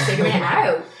doing. I was figuring it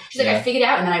out. She's like, I figured it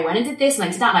out, and then I went and did this and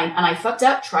I did that, and I fucked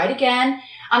up, tried again.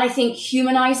 And I think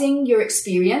humanizing your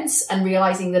experience and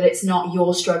realizing that it's not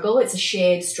your struggle, it's a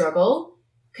shared struggle,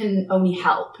 can only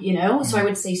help, you know? So I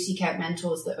would say seek out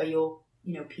mentors that are your,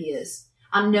 you know, peers,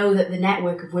 and know that the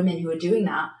network of women who are doing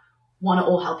that want to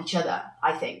all help each other,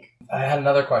 I think. I had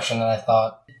another question that I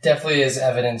thought definitely is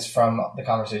evidence from the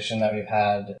conversation that we've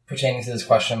had pertaining to this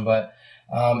question, but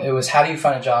it was, how do you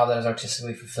find a job that is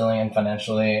artistically fulfilling and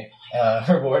financially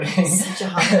rewarding? Such a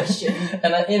hard question.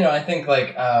 And I think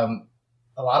like a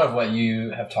lot of what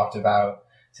you have talked about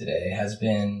today has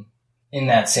been in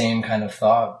that same kind of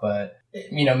thought, but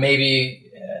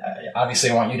maybe obviously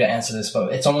I want you to answer this,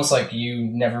 but it's almost like you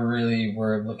never really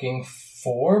were looking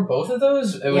for both of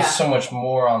those. It was so much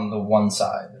more on the one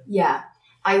side. Yeah.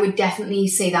 I would definitely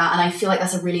say that, and I feel like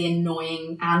that's a really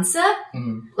annoying answer.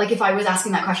 Mm-hmm. Like, if I was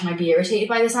asking that question, I'd be irritated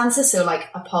by this answer, so, like,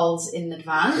 appalls in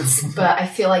advance. But I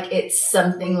feel like it's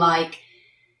something like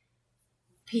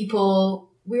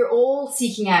we're all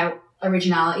seeking out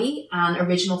originality and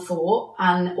original thought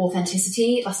and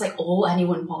authenticity. That's, like, all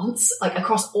anyone wants, like,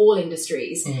 across all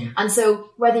industries. Mm-hmm. And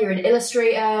so, whether you're an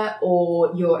illustrator,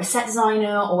 or you're a set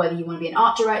designer, or whether you want to be an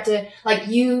art director, like,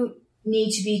 you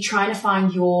need to be trying to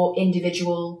find your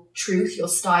individual truth, your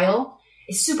style.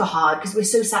 It's super hard because we're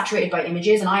so saturated by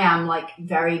images, and I am like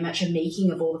very much a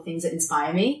making of all the things that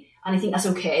inspire me, and I think that's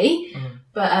okay. Mm-hmm.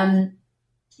 But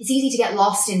it's easy to get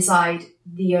lost inside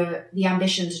the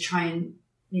ambition to try and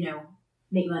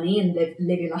make money and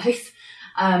live your life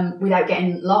without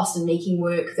getting lost and making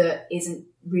work that isn't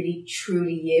really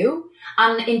truly you.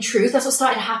 And in truth, that's what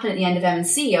started to happen at the end of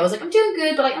M&C. I was like, I'm doing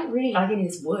good, but like, I don't really like any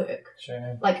of this work.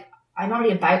 Sure. Like, I'm not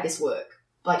really about this work.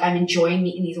 Like, I'm enjoying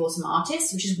meeting these awesome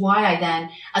artists, which is why I then,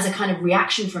 as a kind of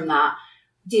reaction from that,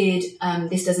 did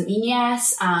This Doesn't Mean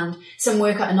Yes, and some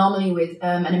work at Anomaly with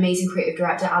an amazing creative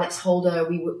director, Alex Holder.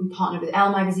 We partnered with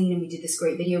Elle magazine, and we did this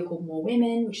great video called More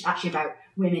Women, which is actually about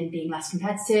women being less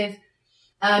competitive.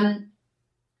 And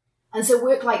so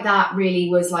work like that really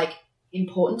was like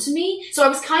important to me. So I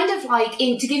was kind of like,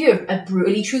 to give you a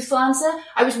brutally truthful answer,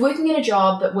 I was working in a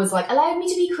job that was like allowed me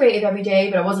to be creative every day,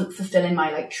 but I wasn't fulfilling my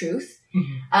like truth.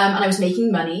 Mm-hmm. And I was making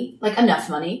money, like enough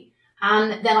money.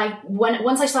 And then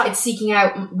once I started seeking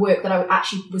out work that I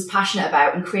actually was passionate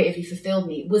about and creatively fulfilled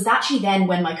me, was actually then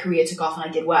when my career took off and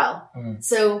I did well. Mm.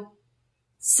 So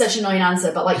such an annoying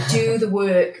answer, but like do the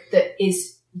work that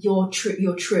is your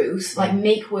truth, like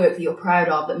make work that you're proud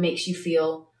of, that makes you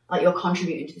feel like you're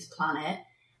contributing to this planet,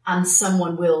 and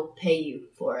someone will pay you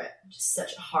for it. Just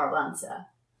such a horrible answer.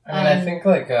 I think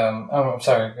like, I'm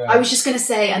sorry. Go ahead. I was just going to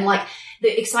say, and like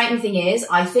the exciting thing is,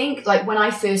 I think like when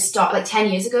I first started, like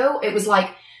 10 years ago, it was like,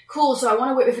 cool, so I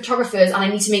want to work with photographers and I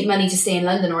need to make money to stay in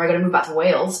London or I got to move back to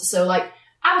Wales. So like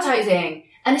advertising.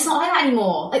 And it's not like that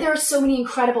anymore. Like there are so many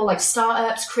incredible like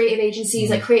startups, creative agencies,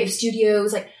 like creative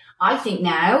studios, like I think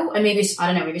now, and maybe it's, I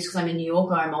don't know, maybe it's because I'm in New York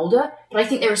or I'm older, but I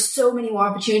think there are so many more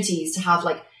opportunities to have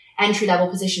like entry-level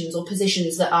positions or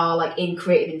positions that are like in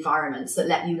creative environments that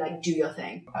let you like do your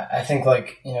thing. I think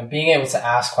like, being able to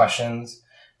ask questions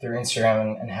through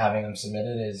Instagram and having them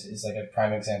submitted is like a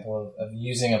prime example of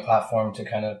using a platform to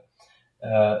kind of,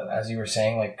 as you were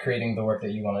saying, like creating the work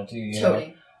that you want to do. You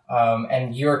totally. know?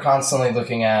 And you're constantly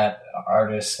looking at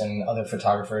artists and other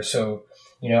photographers. So,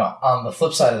 on the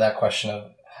flip side of that question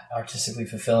of artistically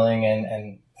fulfilling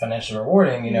and financially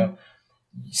rewarding,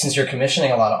 since you're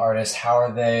commissioning a lot of artists, how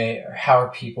would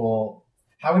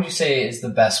you say is the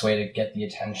best way to get the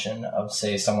attention of,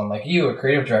 say, someone like you, a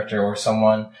creative director, or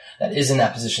someone that is in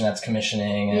that position that's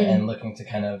commissioning and looking to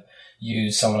kind of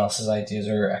use someone else's ideas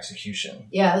or execution?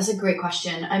 Yeah, that's a great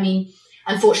question. I mean,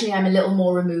 unfortunately, I'm a little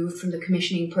more removed from the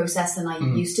commissioning process than I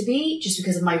used to be, just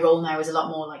because of my role now is a lot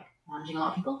more like managing a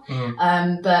lot of people.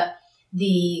 Mm-hmm. But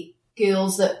the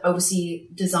girls that oversee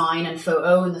design and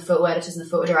photo, and the photo editors and the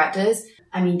photo directors,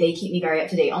 I mean, they keep me very up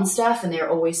to date on stuff, and they're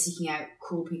always seeking out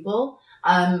cool people.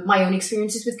 My own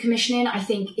experiences with commissioning, I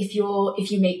think if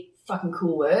you make fucking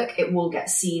cool work, it will get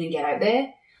seen and get out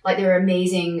there. Like there are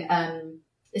amazing,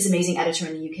 this amazing editor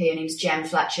in the UK, her name's Jem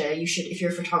Fletcher. If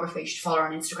you're a photographer, you should follow her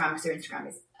on Instagram because her Instagram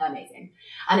is amazing.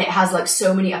 And it has like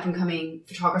so many up and coming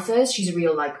photographers. She's a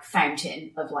real like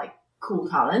fountain of like cool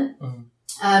talent.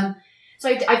 Mm-hmm. So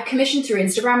I've commissioned through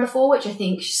Instagram before, which I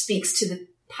think speaks to the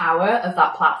power of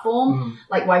that platform. Mm-hmm.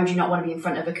 Like, why would you not want to be in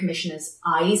front of a commissioner's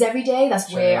eyes every day?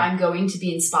 That's where I'm going to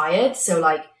be inspired. So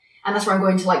like, and that's where I'm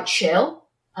going to like chill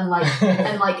and like,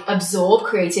 and like absorb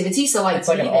creativity. So like, it's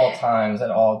like at all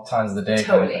times of the day.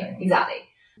 Totally. Kind of thing. Exactly.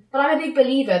 But I'm a big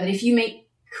believer that if you make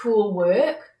cool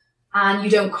work and you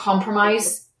don't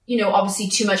compromise, obviously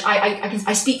too much.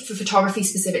 I speak for photography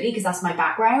specifically because that's my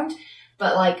background,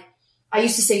 but like, I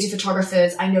used to say to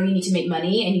photographers, I know you need to make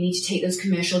money and you need to take those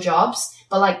commercial jobs,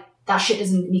 but like that shit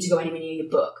doesn't need to go anywhere near your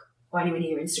book. or anywhere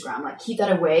near Instagram. Like, keep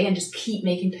that away and just keep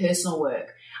making personal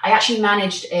work. I actually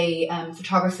managed a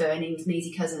photographer named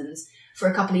Maisie Cousins for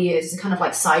a couple of years as a kind of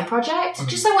like side project. Mm-hmm.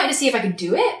 Just I wanted to see if I could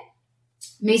do it.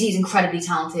 Maisie's incredibly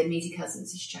talented, Maisie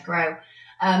Cousins. You should check her out.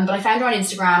 But I found her on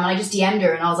Instagram and I just DM'd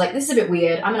her and I was like, this is a bit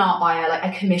weird. I'm an art buyer. Like,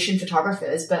 I commission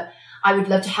photographers, but I would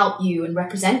love to help you and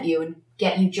represent you and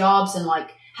get you jobs and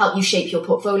like help you shape your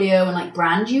portfolio and like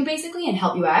brand you basically and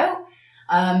help you out.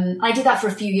 I did that for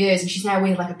a few years and she's now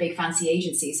with like a big fancy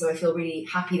agency. So I feel really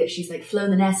happy that she's like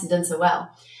flown the nest and done so well.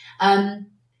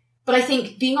 But I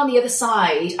think being on the other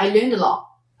side, I learned a lot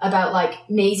about like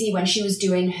Maisie when she was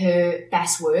doing her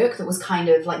best work that was kind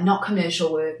of like not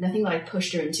commercial work, nothing that I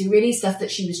pushed her into, really stuff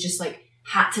that she was just like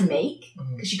had to make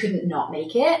because she couldn't not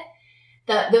make it.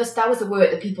 That was the work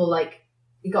that people like,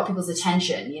 it got people's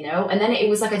attention, you know? And then it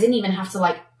was like, I didn't even have to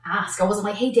like ask. I wasn't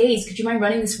like, hey Days, could you mind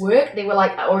running this work? They were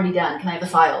like, already done. Can I have the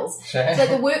files? Sure. So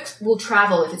like, the work will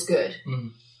travel if it's good.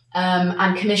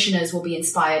 And commissioners will be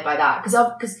inspired by that.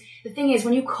 Because the thing is,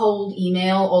 when you cold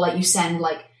email or like you send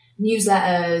like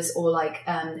newsletters or like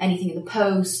anything in the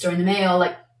post or in the mail,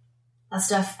 like that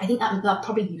stuff, I think that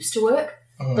probably used to work,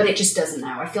 but it just doesn't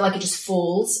now. I feel like it just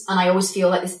falls, and I always feel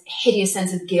like this hideous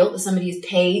sense of guilt that somebody is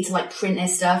paid to like print their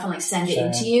stuff and like send it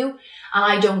into you, and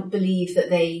I don't believe that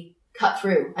they cut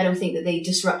through. I don't think that they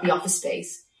disrupt the office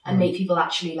space and make people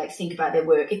actually like think about their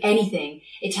work. If anything,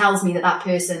 it tells me that that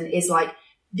person is like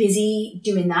busy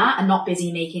doing that and not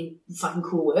busy making fucking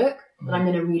cool work that I'm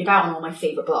going to read about on all my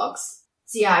favorite blogs.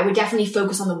 So yeah, I would definitely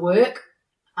focus on the work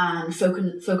and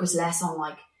focus less on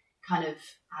like kind of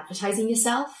advertising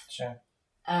yourself. Sure.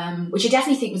 Which I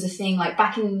definitely think was a thing. Like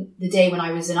back in the day when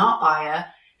I was an art buyer,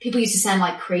 people used to send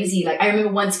like crazy. Like I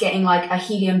remember once getting like a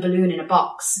helium balloon in a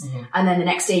box, and then the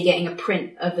next day getting a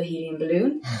print of the helium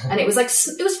balloon, and it was like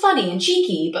it was funny and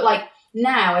cheeky. But like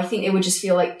now, I think it would just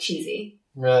feel like cheesy.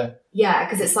 Really? Yeah,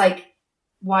 because it's like,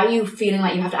 why are you feeling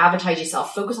like you have to advertise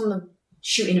yourself? Focus on the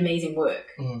shooting amazing work.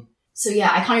 So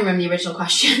yeah, I can't remember the original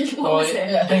question. What was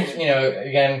it? I think, you know,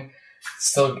 again,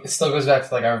 it still goes back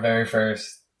to like our very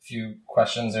first few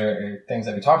questions or things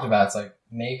that we talked about. It's like,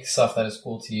 make stuff that is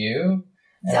cool to you.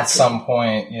 And at some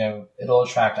point, you know, it'll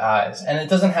attract eyes. And it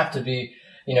doesn't have to be,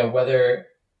 you know, whether,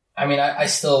 I mean,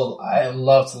 I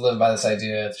love to live by this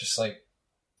idea. It's just like,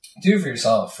 do it for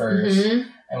yourself first.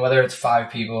 And whether it's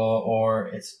 5 people or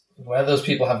it's whether those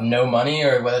people have no money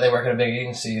or whether they work at a big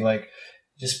agency, like,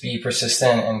 just be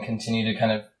persistent and continue to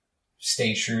kind of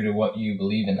stay true to what you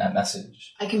believe in that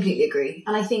message. I completely agree.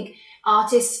 And I think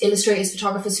artists, illustrators,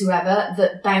 photographers, whoever,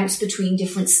 that bounce between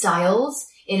different styles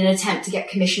in an attempt to get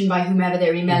commissioned by whomever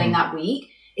they're emailing that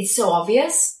week, it's so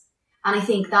obvious. And I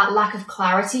think that lack of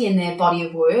clarity in their body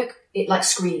of work, it like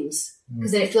screams.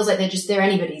 Because then it feels like they're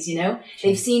anybody's, you know?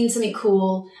 They've seen something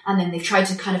cool and then they've tried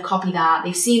to kind of copy that.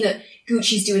 They've seen that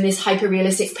Gucci's doing this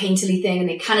hyper-realistic painterly thing and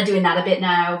they're kind of doing that a bit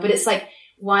now. But it's like,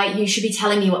 why you should be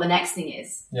telling me what the next thing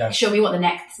is. Yeah. Show me what the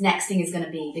next thing is going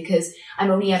to be, because I'm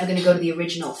only ever going to go to the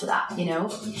original for that, you know?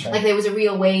 Sure. Like there was a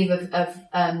real wave of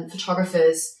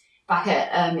photographers back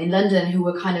at, in London who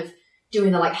were kind of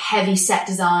doing the like heavy set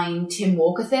design Tim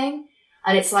Walker thing.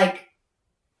 And it's like,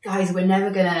 guys, it's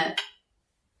never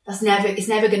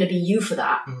going to be you for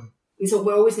that. So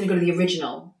we're always going to go to the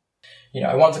original. You know,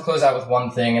 I want to close out with one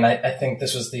thing. And I think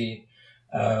this was the,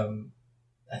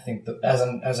 I think as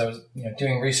I was, you know,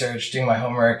 doing research, doing my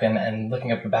homework and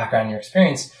looking up your background and your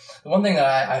experience, the one thing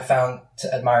that I found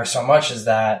to admire so much is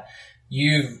that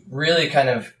you've really kind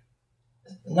of,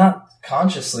 not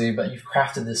consciously, but you've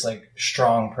crafted this like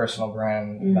strong personal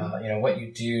brand about, you know, what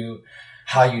you do,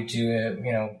 how you do it,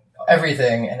 you know,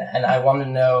 everything. And I want to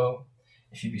know,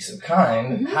 if you'd be so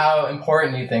kind, how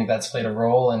important you think that's played a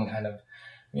role in kind of,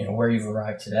 you know, where you've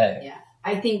arrived today. Yeah.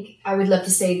 I think I would love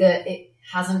to say that it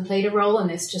hasn't played a role, and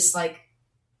it's just like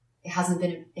it hasn't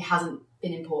been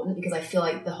important, because I feel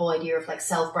like the whole idea of like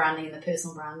self-branding and the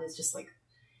personal brand is just like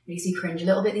makes me cringe a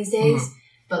little bit these days.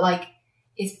 But like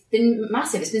it's been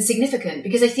massive, it's been significant,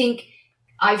 because I think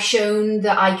I've shown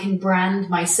that I can brand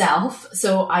myself,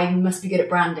 so I must be good at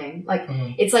branding. Like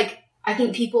it's like, I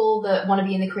think people that want to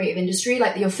be in the creative industry,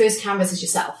 like your first canvas is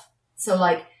yourself. So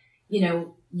like, you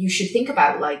know, you should think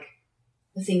about like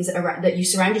the things that you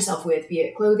surround yourself with, be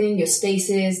it clothing, your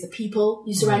spaces, the people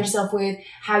you surround yourself with,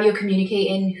 how you're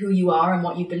communicating who you are and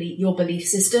what you believe, your belief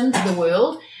system to the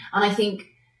world. And I think,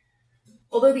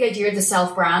 although the idea of the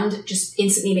self-brand just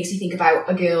instantly makes me think about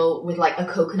a girl with like a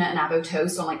coconut and avo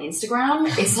toast on like Instagram,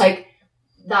 it's like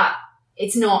that,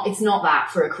 it's not that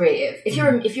for a creative.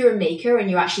 If you're a maker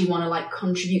and you actually want to like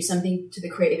contribute something to the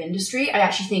creative industry, I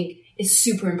actually think it's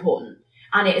super important.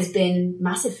 And it has been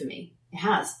massive for me. It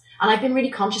has. And I've been really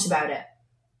conscious about it.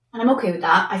 And I'm okay with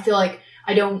that. I feel like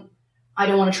I don't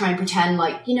want to try and pretend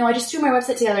like, I just threw my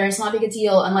website together and it's not a big a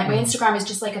deal. And like my Instagram is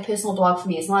just like a personal blog for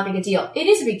me. It's not a big a deal. It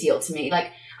is a big deal to me.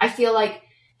 Like, I feel like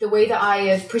the way that I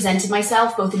have presented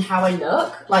myself, both in how I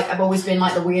look, like I've always been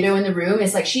like the weirdo in the room.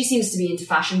 It's like, she seems to be into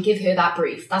fashion. Give her that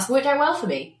brief. That's worked out well for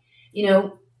me.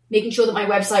 Making sure that my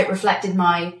website reflected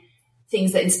my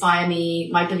things that inspire me,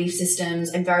 my belief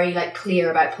systems. I'm very like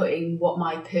clear about putting what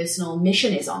my personal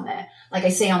mission is on there. Like I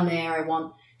say on there, I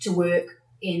want to work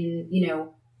in,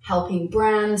 helping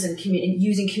brands and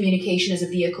using communication as a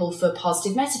vehicle for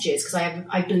positive messages. Cause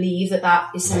I believe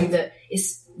that is something that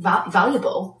is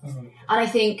valuable. Mm-hmm. And I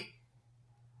think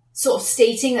sort of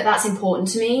stating that that's important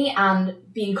to me and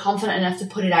being confident enough to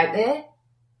put it out there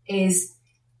is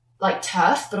like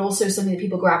tough, but also something that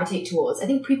people gravitate towards. I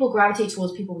think people gravitate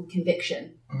towards people with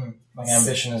conviction. Like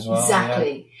ambition as well.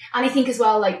 Exactly. Yeah. And I think as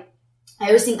well, like, I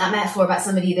always think that metaphor about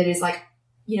somebody that is like,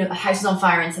 a house is on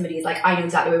fire and somebody is like, I know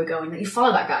exactly where we're going. Like, you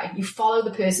follow that guy. You follow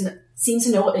the person that seems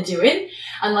to know what they're doing.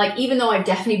 And like, even though I've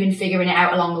definitely been figuring it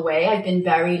out along the way, I've been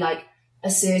very like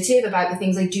assertive about the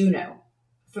things I do know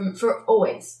for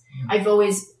always. Mm-hmm. I've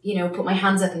always, put my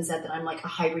hands up and said that I'm like a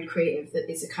hybrid creative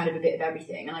that is a kind of a bit of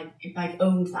everything. And I've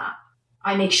owned that.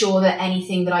 I make sure that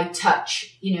anything that I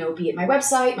touch, be it my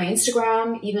website, my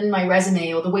Instagram, even my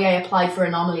resume, or the way I applied for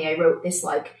Anomaly, I wrote this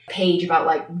like page about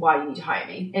like why you need to hire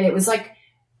me. And it was like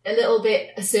a little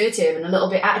bit assertive and a little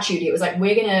bit attitudey. It was like,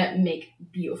 we're going to make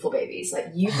beautiful babies.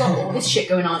 Like, you've got all this shit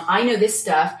going on. I know this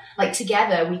stuff. Like,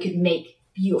 together we could make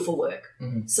beautiful work.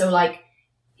 Mm-hmm. So like,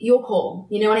 your call,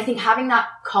 and I think having that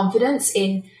confidence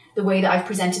in the way that I've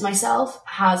presented myself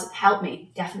has helped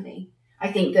me, definitely.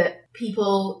 I think that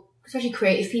people, especially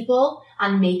creative people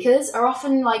and makers, are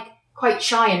often like quite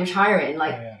shy and retiring.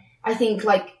 Like, I think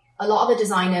like a lot of the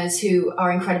designers who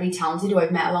are incredibly talented, who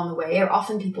I've met along the way, are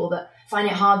often people that find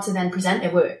it hard to then present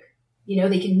their work.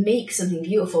 They can make something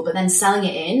beautiful, but then selling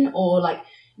it in or like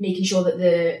making sure that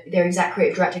their exact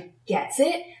creative director gets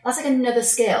it, that's like another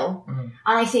skill. Mm-hmm. And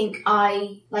I think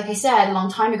like I said, a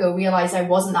long time ago, realized I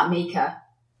wasn't that maker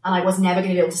and I was never going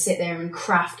to be able to sit there and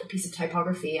craft a piece of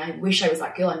typography. I wish I was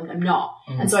that girl. I'm not.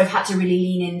 Mm-hmm. And so I've had to really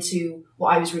lean into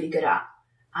what I was really good at,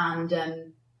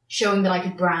 and showing that I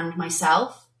could brand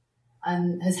myself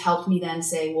has helped me then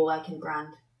say, well, I can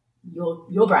brand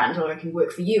your brand, or I can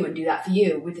work for you and do that for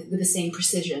you with the same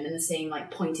precision and the same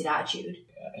like pointed attitude.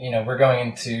 We're going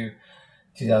into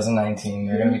 2019.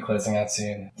 We're going to be closing out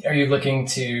soon. Are you looking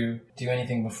to do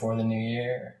anything before the new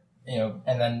year?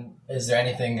 And then is there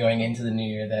anything going into the new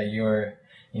year that you're,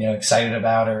 excited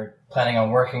about or planning on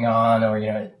working on, or,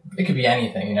 it could be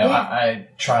anything, I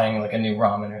trying like a new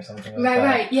ramen or something like that.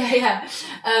 Right. Yeah.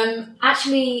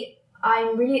 Actually,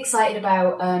 I'm really excited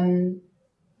about,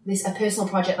 a personal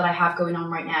project that I have going on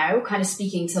right now, kind of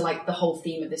speaking to like the whole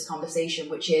theme of this conversation,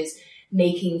 which is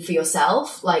making for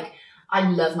yourself. Like, I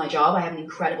love my job. I have an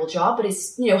incredible job, but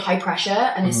it's, high pressure,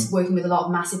 and it's working with a lot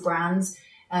of massive brands,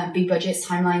 big budgets,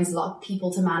 timelines, a lot of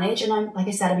people to manage. And I'm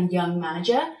a young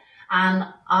manager, and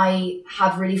I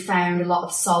have really found a lot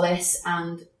of solace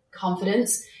and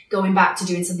confidence going back to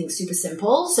doing something super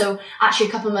simple. So actually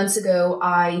a couple of months ago,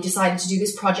 I decided to do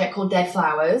this project called Dead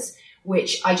Flowers,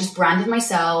 which I just branded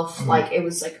myself. Mm-hmm. Like, it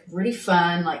was like really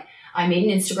fun. Like, I made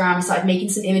an Instagram, I started making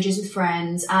some images with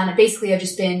friends, and basically I've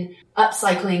just been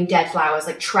upcycling dead flowers,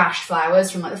 like trashed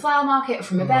flowers from like the flower market or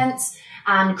from events,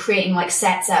 and creating like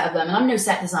sets out of them. And I'm no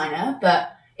set designer,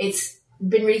 but it's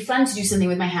been really fun to do something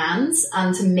with my hands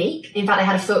and to make. In fact, I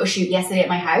had a photo shoot yesterday at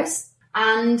my house,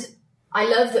 and I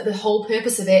love that the whole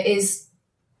purpose of it is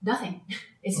nothing.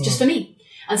 It's just for me.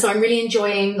 And so I'm really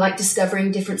enjoying like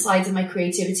discovering different sides of my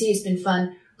creativity. It's been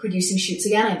fun producing shoots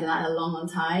again. I've done that in a long, long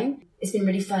time. It's been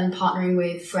really fun partnering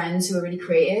with friends who are really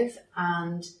creative,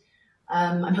 and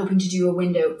I'm hoping to do a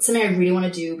window, something I really want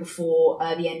to do before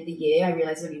the end of the year. I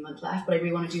realize there's only a month left, but I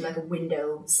really want to do like a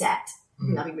window set. I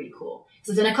think that'd be really cool.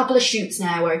 So I've done a couple of shoots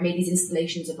now where I've made these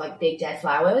installations of like big dead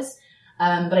flowers,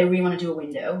 but I really want to do a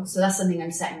window. So that's something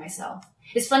I'm setting myself.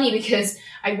 It's funny because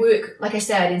I work, like I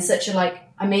said, in such a like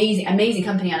amazing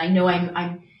company, and I know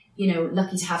I'm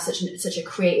lucky to have such a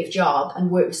creative job and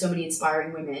work with so many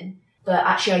inspiring women. But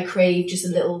actually I crave just a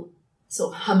little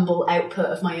sort of humble output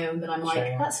of my own that I'm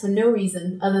like, that's for no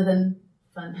reason other than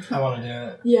fun. I want to do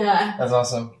it. Yeah. That's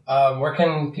awesome. Where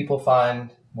can people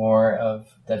find more of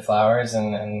Dead Flowers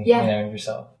and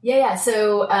yourself? Yeah.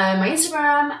 So my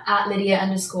Instagram at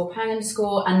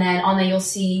Lydia_Pang_, and then on there you'll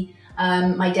see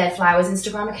my Dead Flowers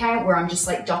Instagram account, where I'm just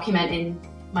like documenting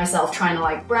myself trying to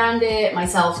like brand it,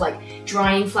 myself like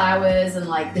drying flowers and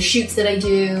like the shoots that I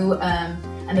do.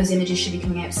 And those images should be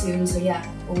coming out soon. So yeah,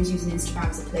 always using Instagram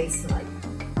as a place to like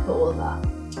put all of that.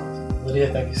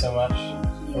 Lydia, thank you so much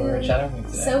for chatting with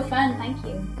me today. So fun, thank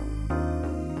you.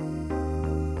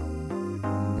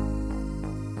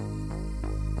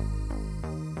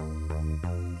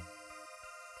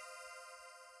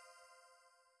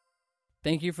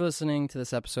 Thank you for listening to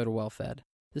this episode of Well Fed.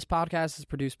 This podcast is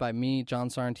produced by me, John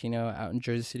Sorrentino, out in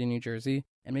Jersey City, New Jersey,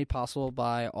 and made possible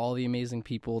by all the amazing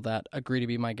people that agree to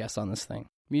be my guests on this thing.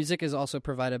 Music is also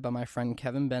provided by my friend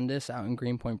Kevin Bendis out in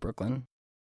Greenpoint, Brooklyn.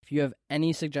 If you have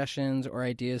any suggestions or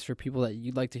ideas for people that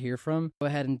you'd like to hear from, go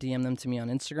ahead and DM them to me on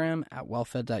Instagram at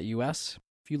wellfed.us.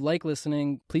 If you like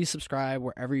listening, please subscribe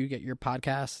wherever you get your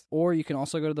podcasts, or you can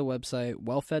also go to the website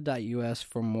wellfed.us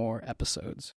for more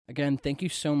episodes. Again, thank you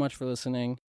so much for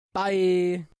listening.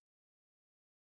 Bye!